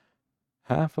said.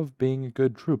 Half of being a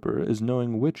good trooper is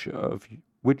knowing which of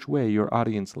which way your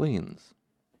audience leans.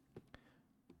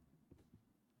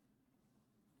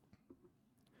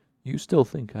 You still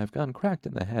think I've gone cracked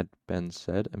in the head, Ben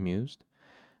said, amused.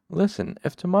 Listen,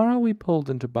 if tomorrow we pulled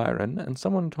into Byron and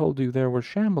someone told you there were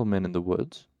shamblemen in the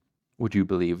woods, would you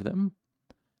believe them?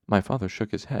 My father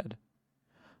shook his head.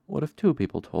 What if 2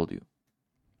 people told you?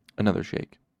 Another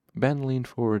shake. Ben leaned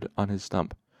forward on his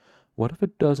stump. What if a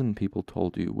dozen people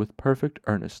told you with perfect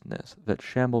earnestness that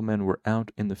shamblemen were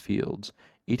out in the fields,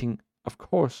 eating? Of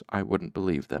course I wouldn't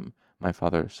believe them, my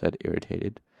father said,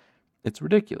 irritated. It's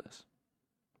ridiculous.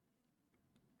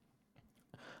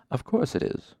 Of course it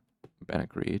is, Ben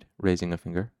agreed, raising a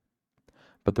finger.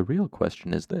 But the real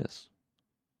question is this.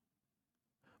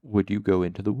 Would you go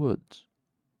into the woods?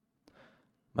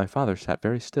 My father sat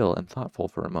very still and thoughtful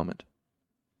for a moment.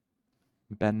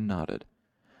 Ben nodded.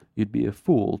 You'd be a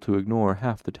fool to ignore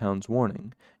half the town's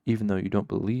warning, even though you don't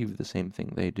believe the same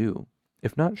thing they do.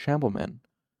 If not shamblemen,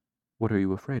 what are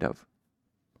you afraid of?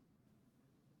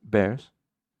 Bears?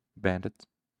 Bandits?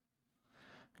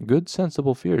 Good,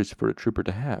 sensible fears for a trooper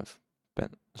to have,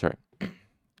 Ben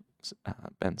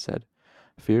said.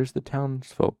 Fears the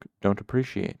townsfolk don't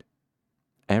appreciate.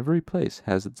 Every place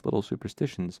has its little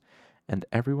superstitions, and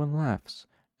everyone laughs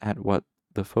at what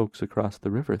the folks across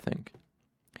the river think.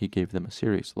 He gave them a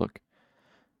serious look.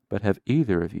 But have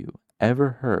either of you ever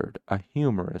heard a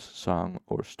humorous song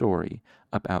or story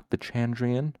about the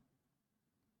Chandrian?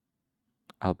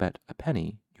 I'll bet a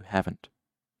penny you haven't.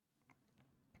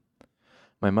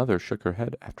 My mother shook her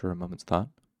head after a moment's thought.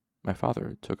 My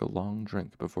father took a long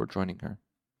drink before joining her.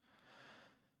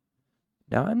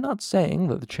 Now, I'm not saying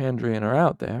that the Chandrian are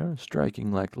out there,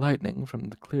 striking like lightning from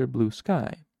the clear blue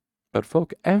sky, but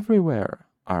folk everywhere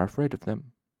are afraid of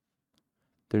them.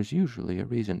 There's usually a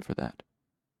reason for that.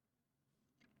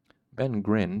 Ben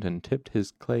grinned and tipped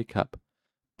his clay cup,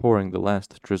 pouring the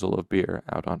last drizzle of beer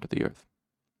out onto the earth.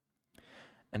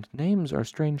 And names are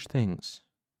strange things,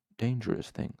 dangerous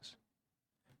things.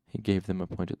 He gave them a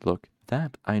pointed look.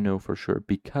 That I know for sure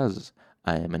because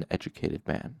I am an educated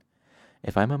man.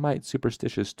 If I'm a mite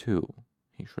superstitious too,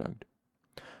 he shrugged.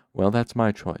 Well, that's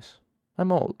my choice.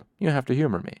 I'm old. You have to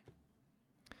humor me.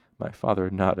 My father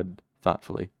nodded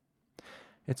thoughtfully.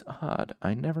 It's odd.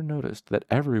 I never noticed that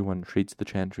everyone treats the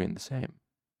Chandrian the same.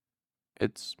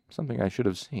 It's something I should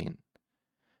have seen.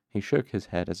 He shook his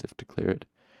head as if to clear it.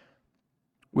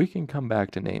 We can come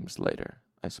back to names later,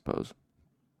 I suppose.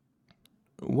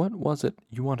 What was it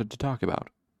you wanted to talk about?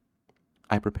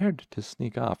 I prepared to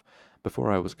sneak off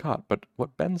before I was caught, but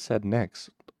what Ben said next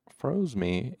froze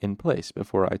me in place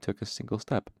before I took a single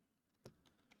step.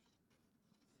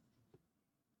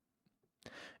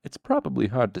 It's probably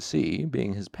hard to see,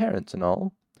 being his parents and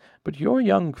all, but your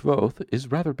young Kvothe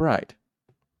is rather bright.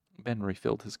 Ben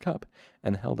refilled his cup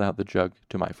and held out the jug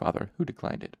to my father, who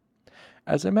declined it.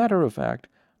 As a matter of fact,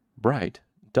 bright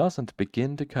doesn't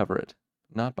begin to cover it,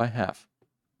 not by half.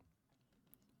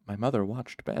 My mother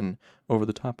watched Ben over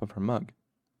the top of her mug.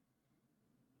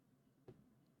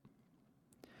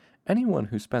 Anyone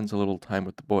who spends a little time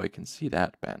with the boy can see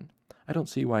that, Ben. I don't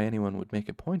see why anyone would make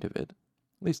a point of it,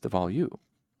 least of all you.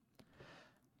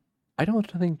 I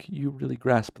don't think you really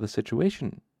grasp the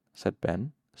situation, said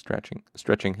Ben,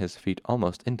 stretching his feet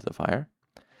almost into the fire.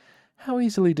 How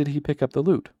easily did he pick up the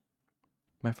loot?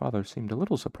 My father seemed a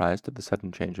little surprised at the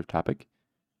sudden change of topic.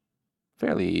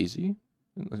 Fairly easily.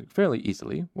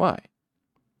 Why?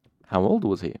 How old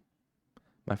was he?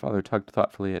 My father tugged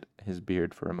thoughtfully at his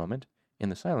beard for a moment. In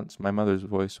the silence, my mother's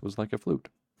voice was like a flute.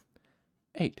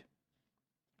 8.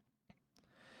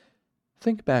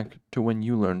 Think back to when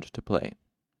you learned to play.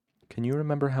 Can you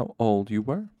remember how old you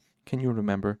were? Can you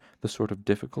remember the sort of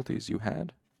difficulties you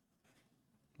had?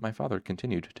 My father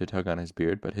continued to tug on his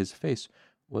beard, but his face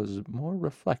was more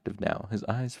reflective now, his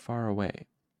eyes far away.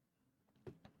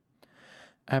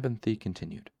 Abinthy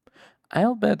continued.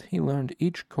 I'll bet he learned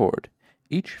each chord,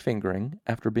 each fingering,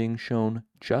 after being shown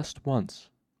just once.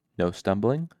 No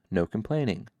stumbling, no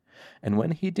complaining. And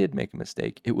when he did make a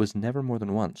mistake, it was never more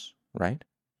than once, right?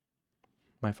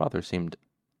 My father seemed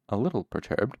a little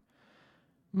perturbed.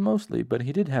 Mostly, but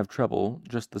he did have trouble,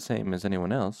 just the same as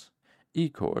anyone else. E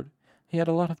chord. He had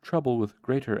a lot of trouble with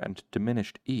greater and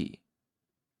diminished E.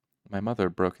 My mother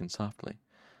broke in softly.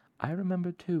 I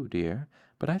remember too, dear,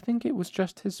 but I think it was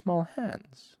just his small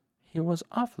hands. He was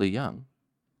awfully young.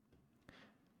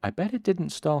 I bet it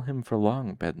didn't stall him for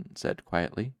long, Ben said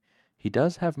quietly. He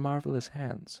does have marvelous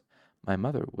hands. My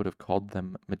mother would have called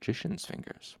them magician's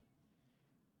fingers.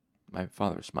 My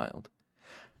father smiled.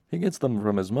 He gets them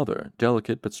from his mother,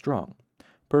 delicate but strong.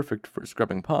 Perfect for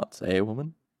scrubbing pots, eh,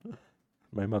 woman?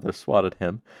 My mother swatted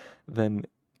him, then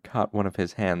caught one of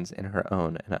his hands in her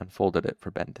own and unfolded it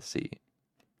for Ben to see.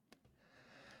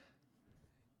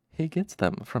 He gets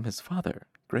them from his father,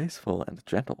 graceful and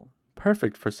gentle,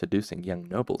 perfect for seducing young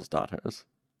nobles' daughters.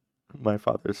 My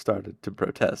father started to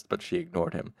protest, but she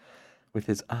ignored him. With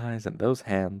his eyes and those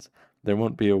hands, there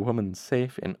won't be a woman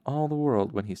safe in all the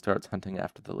world when he starts hunting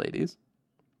after the ladies.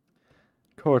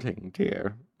 Courting,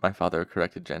 dear, my father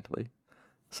corrected gently.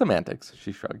 Semantics,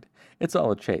 she shrugged. It's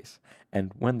all a chase,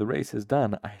 and when the race is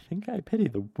done, I think I pity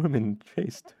the women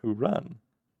chased who run.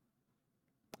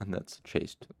 And that's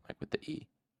chased, like with the E,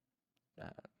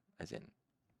 as in,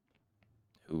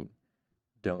 who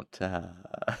don't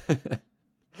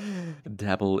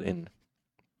dabble in,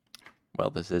 well,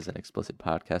 this is an explicit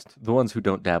podcast, the ones who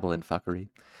don't dabble in fuckery.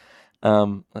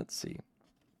 Let's see.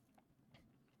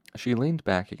 She leaned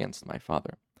back against my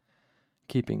father,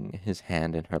 keeping his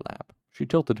hand in her lap. She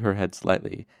tilted her head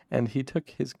slightly, and he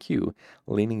took his cue,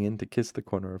 leaning in to kiss the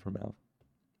corner of her mouth.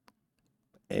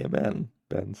 Amen,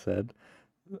 Ben said,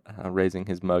 raising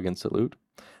his mug in salute.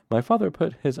 My father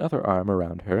put his other arm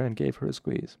around her and gave her a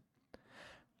squeeze.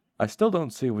 I still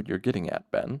don't see what you're getting at,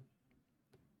 Ben.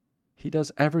 He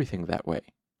does everything that way.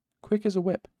 Quick as a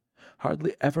whip.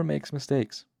 Hardly ever makes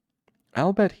mistakes.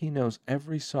 I'll bet he knows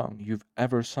every song you've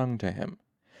ever sung to him.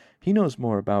 He knows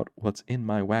more about what's in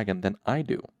my wagon than I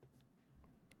do.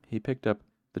 He picked up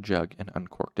the jug and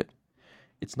uncorked it.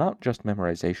 It's not just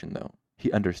memorization, though. He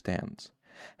understands.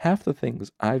 Half the things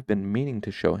I've been meaning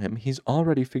to show him, he's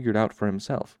already figured out for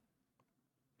himself.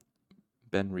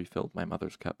 Ben refilled my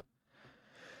mother's cup.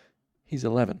 He's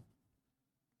 11.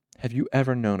 Have you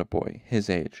ever known a boy his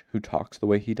age who talks the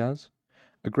way he does?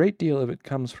 A great deal of it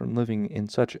comes from living in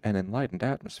such an enlightened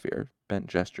atmosphere, Ben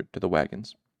gestured to the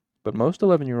wagons. But most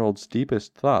 11-year-olds'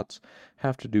 deepest thoughts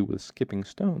have to do with skipping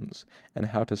stones and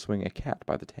how to swing a cat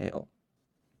by the tail.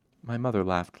 My mother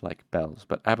laughed like bells,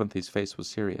 but Abinthy's face was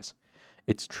serious.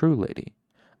 It's true, lady.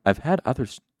 I've had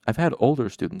older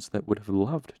students that would have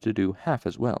loved to do half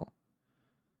as well.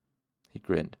 He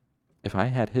grinned. If I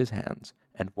had his hands,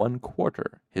 and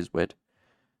 1/4 his wit,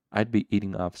 I'd be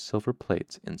eating off silver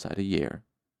plates inside a year.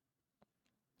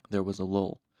 There was a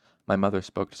lull. My mother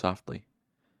spoke softly.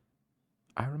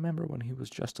 I remember when he was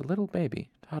just a little baby,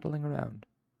 toddling around.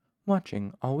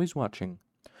 Watching, always watching,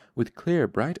 with clear,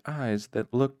 bright eyes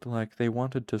that looked like they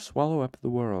wanted to swallow up the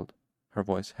world. Her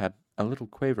voice had a little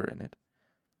quaver in it.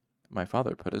 My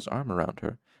father put his arm around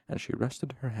her, and she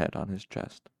rested her head on his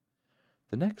chest.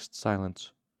 The next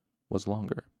silence was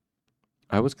longer.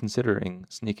 I was considering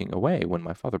sneaking away when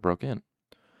my father broke in.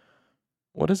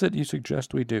 What is it you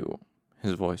suggest we do?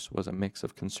 His voice was a mix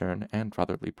of concern and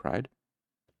fatherly pride.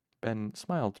 Ben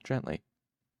smiled gently.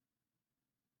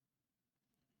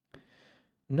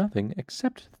 Nothing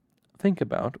except think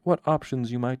about what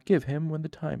options you might give him when the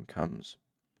time comes.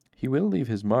 He will leave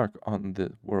his mark on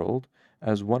the world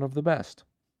as one of the best.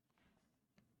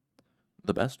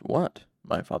 The best what?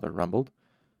 My father rumbled.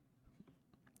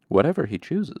 Whatever he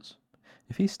chooses.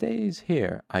 If he stays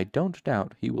here, I don't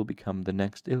doubt he will become the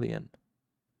next Ilian.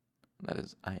 That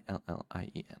is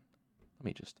Illien. Let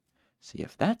me just see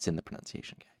if that's in the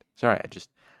pronunciation guide. Sorry,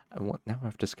 now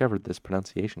I've discovered this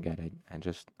pronunciation guide.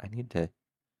 I need to.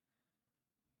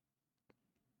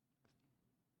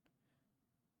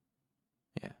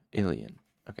 Yeah, Ilian.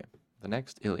 Okay, the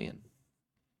next Ilian.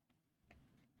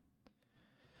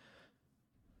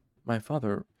 My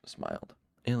father smiled.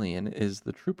 Ilian is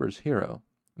the trooper's hero,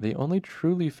 the only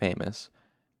truly famous.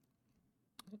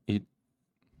 Hang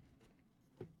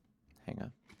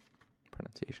on.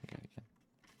 Pronunciation guide again.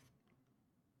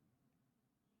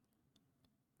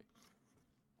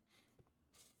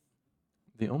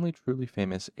 The only truly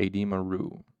famous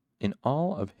Ademaru in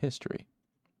all of history.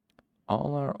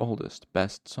 All our oldest,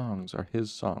 best songs are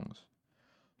his songs.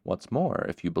 What's more,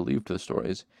 if you believed the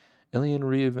stories, Ilian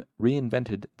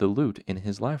reinvented the lute in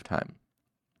his lifetime.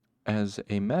 As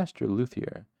a master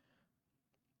luthier,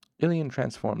 Ilian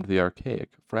transformed the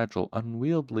archaic, fragile,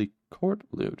 unwieldy court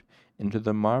lute into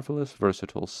the marvelous,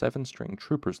 versatile 7-string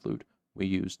trooper's lute we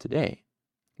use today.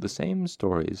 The same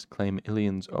stories claim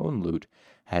Ilian's own lute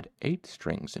had 8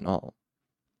 strings in all.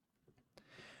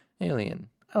 Ilian,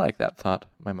 I like that thought,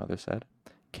 my mother said.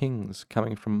 Kings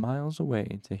coming from miles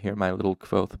away to hear my little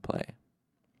Kvothe play.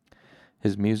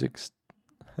 His music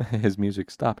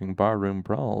stopping barroom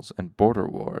brawls and border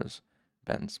wars,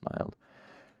 Ben smiled.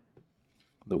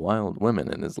 The wild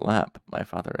women in his lap, my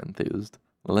father enthused,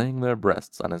 laying their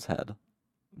breasts on his head.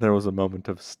 There was a moment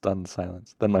of stunned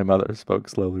silence. Then my mother spoke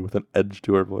slowly with an edge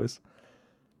to her voice.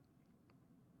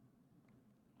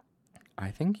 I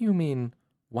think you mean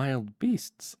wild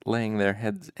beasts laying their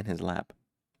heads in his lap.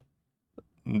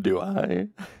 Do I?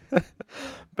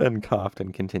 Ben coughed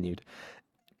and continued.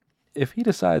 If he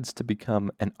decides to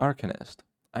become an arcanist,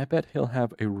 I bet he'll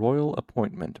have a royal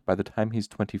appointment by the time he's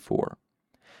 24.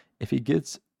 If he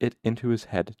gets it into his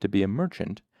head to be a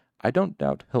merchant, I don't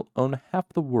doubt he'll own half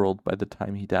the world by the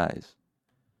time he dies.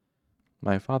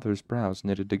 My father's brows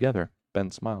knitted together.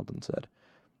 Ben smiled and said,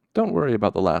 Don't worry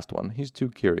about the last one. He's too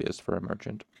curious for a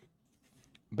merchant.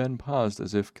 Ben paused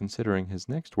as if considering his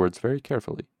next words very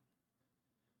carefully.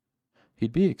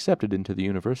 He'd be accepted into the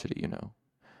university, you know.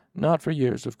 Not for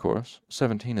years, of course.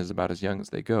 17 is about as young as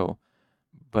they go.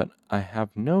 But I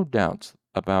have no doubts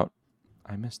about...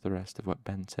 I missed the rest of what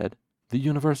Ben said. The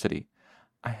university.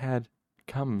 I had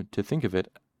come to think of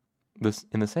it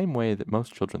in the same way that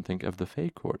most children think of the Fay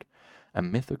Court, a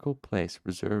mythical place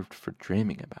reserved for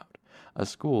dreaming about, a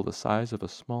school the size of a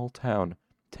small town,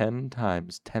 10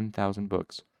 times 10,000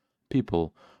 books,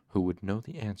 people who would know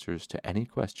the answers to any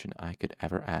question I could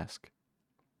ever ask.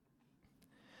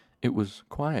 It was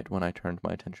quiet when I turned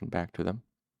my attention back to them.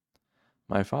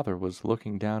 My father was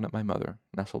looking down at my mother,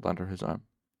 nestled under his arm.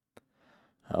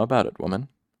 How about it, woman?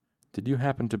 Did you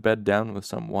happen to bed down with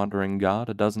some wandering god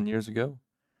a dozen years ago?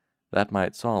 That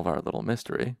might solve our little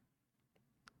mystery.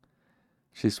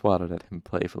 She swatted at him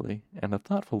playfully, and a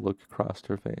thoughtful look crossed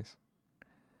her face.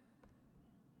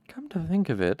 Come to think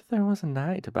of it, there was a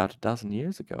night about a dozen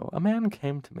years ago. A man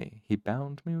came to me. He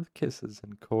bound me with kisses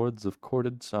and chords of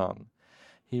chorded song.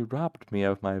 He robbed me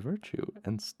of my virtue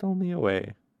and stole me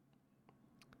away.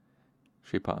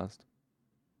 She paused.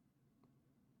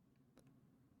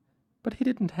 But he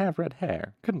didn't have red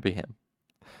hair. Couldn't be him.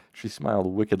 She smiled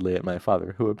wickedly at my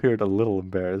father, who appeared a little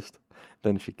embarrassed.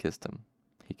 Then she kissed him.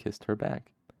 He kissed her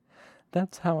back.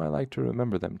 That's how I like to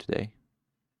remember them today.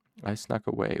 I snuck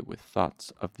away with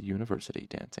thoughts of the university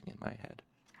dancing in my head.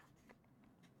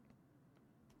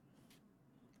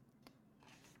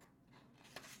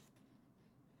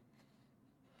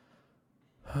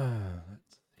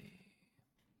 Let's see.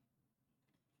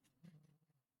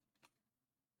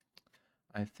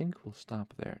 I think we'll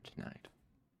stop there tonight.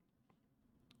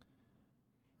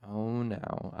 Oh,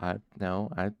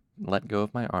 I let go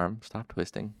of my arm. Stop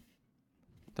twisting.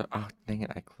 Dang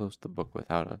it, I closed the book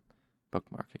without a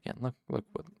bookmark again. Look what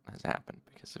has happened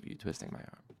because of you twisting my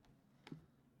arm.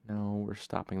 No, we're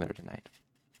stopping there tonight.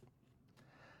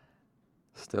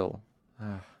 Still,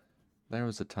 there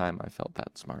was a time I felt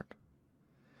that smart.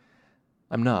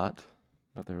 I'm not,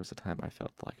 but there was a time I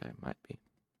felt like I might be.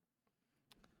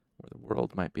 Where the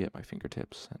world might be at my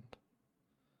fingertips, and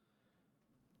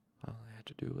all I had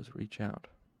to do was reach out.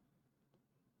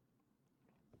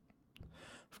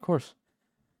 Of course,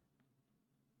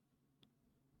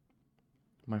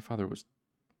 my father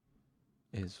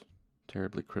is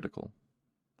terribly critical,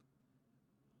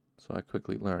 so I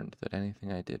quickly learned that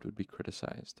anything I did would be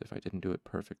criticized if I didn't do it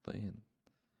perfectly, and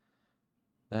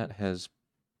that has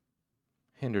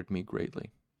hindered me greatly.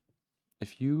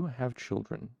 If you have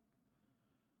children,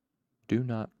 do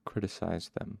not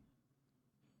criticize them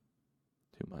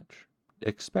too much.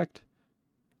 Expect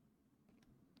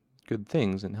good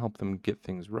things and help them get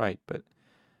things right, but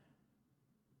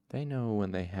they know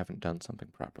when they haven't done something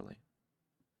properly.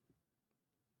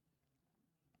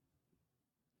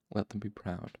 Let them be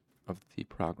proud of the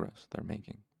progress they're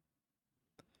making.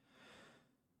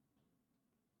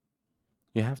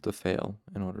 You have to fail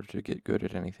in order to get good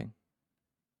at anything.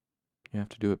 You have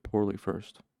to do it poorly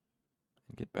first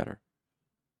and get better.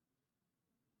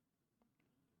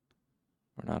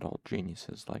 We're not all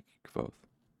geniuses like Kvothe,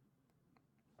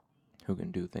 who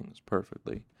can do things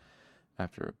perfectly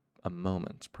after a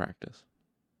moment's practice.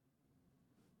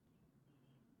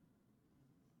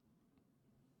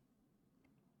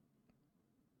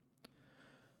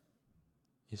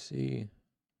 You see,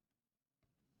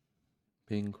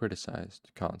 being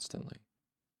criticized constantly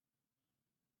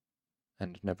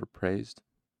and never praised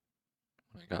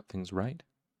when I got things right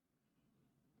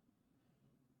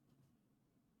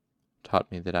taught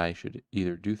me that I should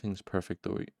either do things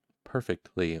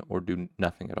perfectly or do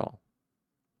nothing at all.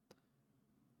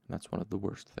 And that's one of the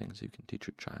worst things you can teach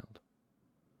a child.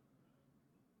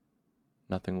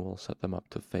 Nothing will set them up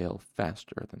to fail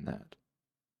faster than that.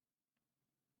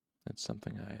 It's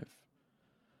something I have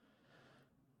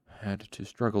had to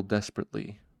struggle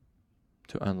desperately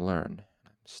to unlearn.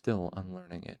 I'm still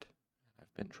unlearning it.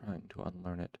 I've been trying to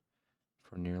unlearn it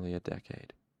for nearly a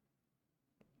decade.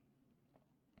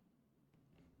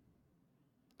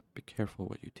 Be careful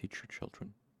what you teach your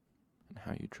children and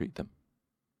how you treat them.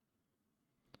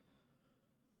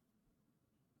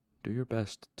 Do your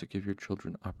best to give your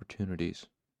children opportunities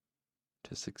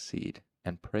to succeed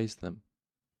and praise them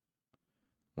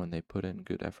when they put in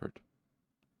good effort.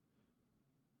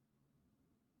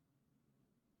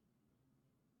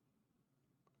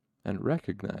 and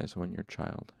recognize when your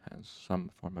child has some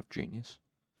form of genius.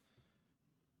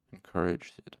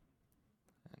 Encourage it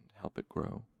and help it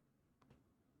grow.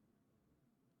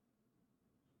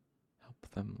 Help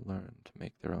them learn to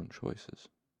make their own choices,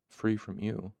 free from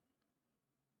you.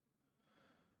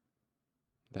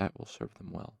 That will serve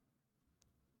them well.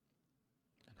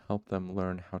 And help them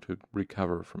learn how to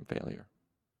recover from failure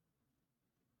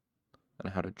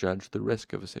and how to judge the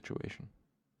risk of a situation.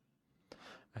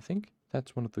 I think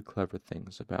that's one of the clever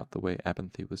things about the way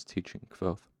Apathy was teaching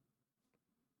Kvothe.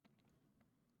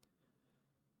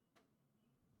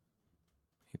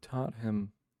 He taught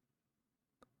him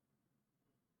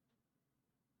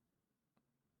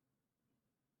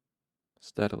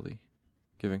steadily,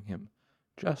 giving him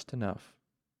just enough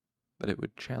that it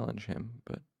would challenge him,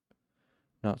 but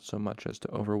not so much as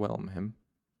to overwhelm him,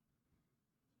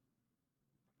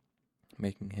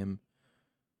 making him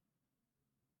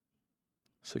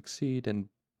succeed and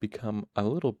become a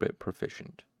little bit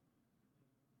proficient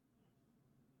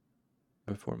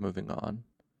before moving on,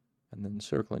 and then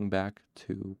circling back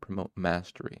to promote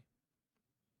mastery.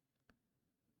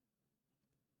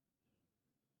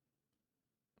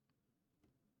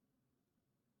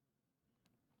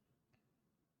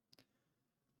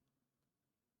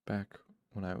 Back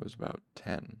when I was about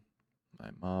 10, my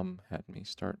mom had me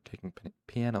start taking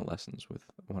piano lessons with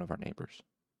one of our neighbors.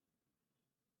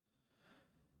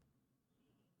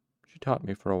 She taught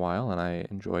me for a while, and I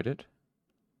enjoyed it.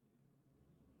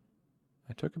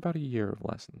 I took about a year of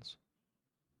lessons.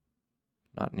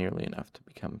 Not nearly enough to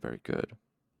become very good.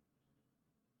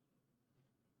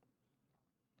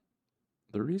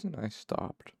 The reason I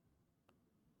stopped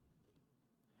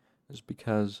is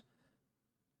because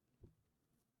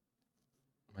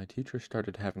my teacher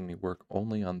started having me work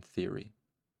only on theory,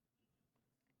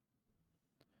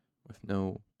 with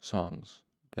no songs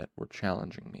that were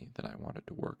challenging me, that I wanted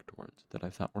to work towards, that I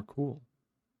thought were cool.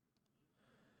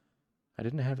 I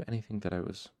didn't have anything that I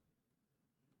was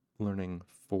learning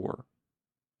for,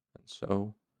 and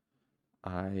so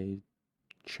I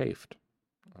chafed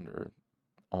under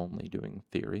only doing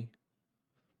theory.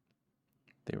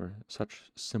 They were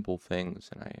such simple things,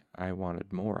 and I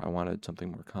wanted more. I wanted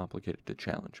something more complicated to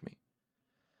challenge me.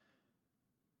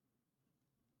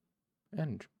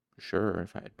 And sure,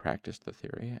 if I had practiced the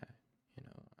theory,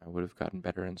 I would have gotten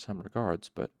better in some regards,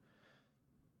 but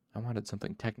I wanted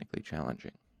something technically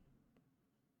challenging.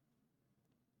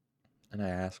 And I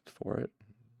asked for it.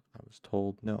 I was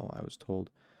told no. I was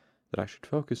told that I should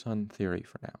focus on theory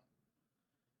for now.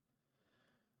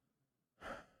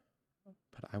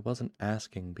 But I wasn't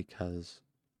asking because,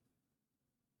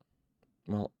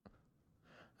 well,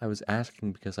 I was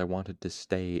asking because I wanted to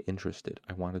stay interested.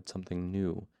 I wanted something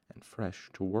new and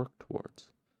fresh to work towards.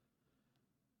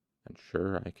 And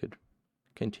sure, I could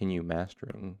continue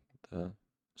mastering the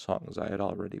songs I had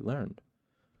already learned.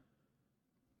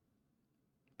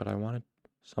 But I wanted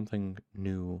something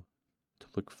new to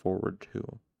look forward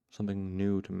to, something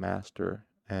new to master,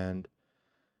 and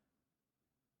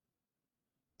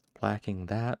lacking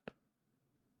that,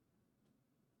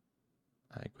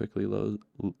 I quickly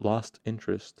lost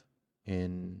interest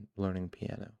in learning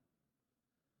piano.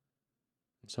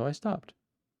 And so I stopped.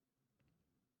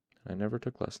 I never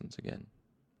took lessons again.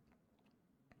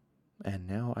 And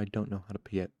now I don't know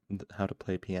how to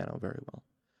play piano very well.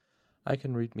 I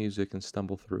can read music and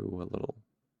stumble through a little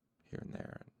here and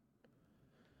there.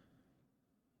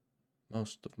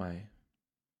 Most of my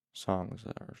songs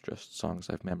are just songs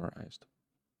I've memorized.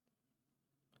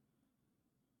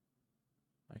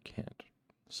 I can't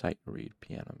sight read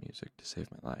piano music to save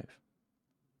my life.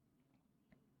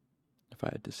 If I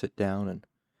had to sit down and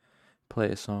play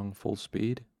a song full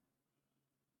speed,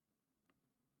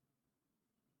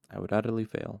 I would utterly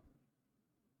fail.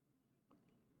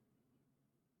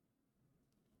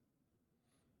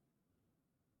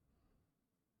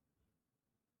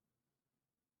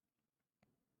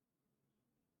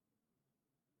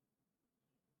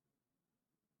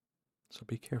 So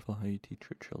be careful how you teach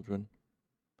your children,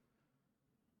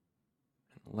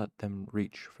 and let them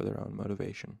reach for their own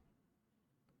motivation.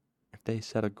 If they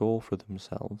set a goal for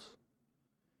themselves,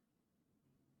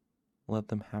 let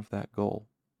them have that goal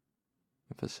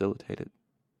and facilitate it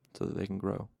so that they can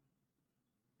grow.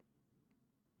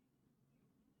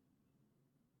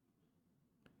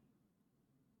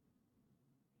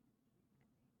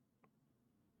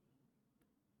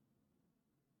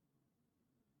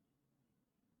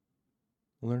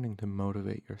 Learning to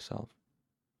motivate yourself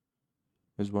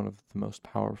is one of the most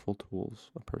powerful tools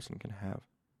a person can have.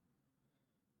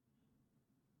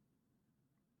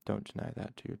 Don't deny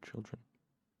that to your children.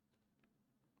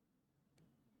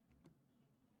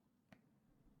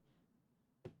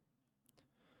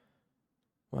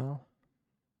 Well,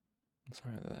 I'm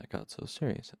sorry that got so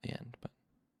serious at the end, but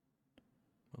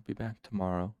we'll be back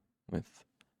tomorrow with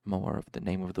more of The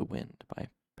Name of the Wind by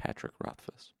Patrick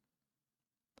Rothfuss.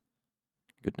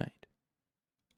 Good night.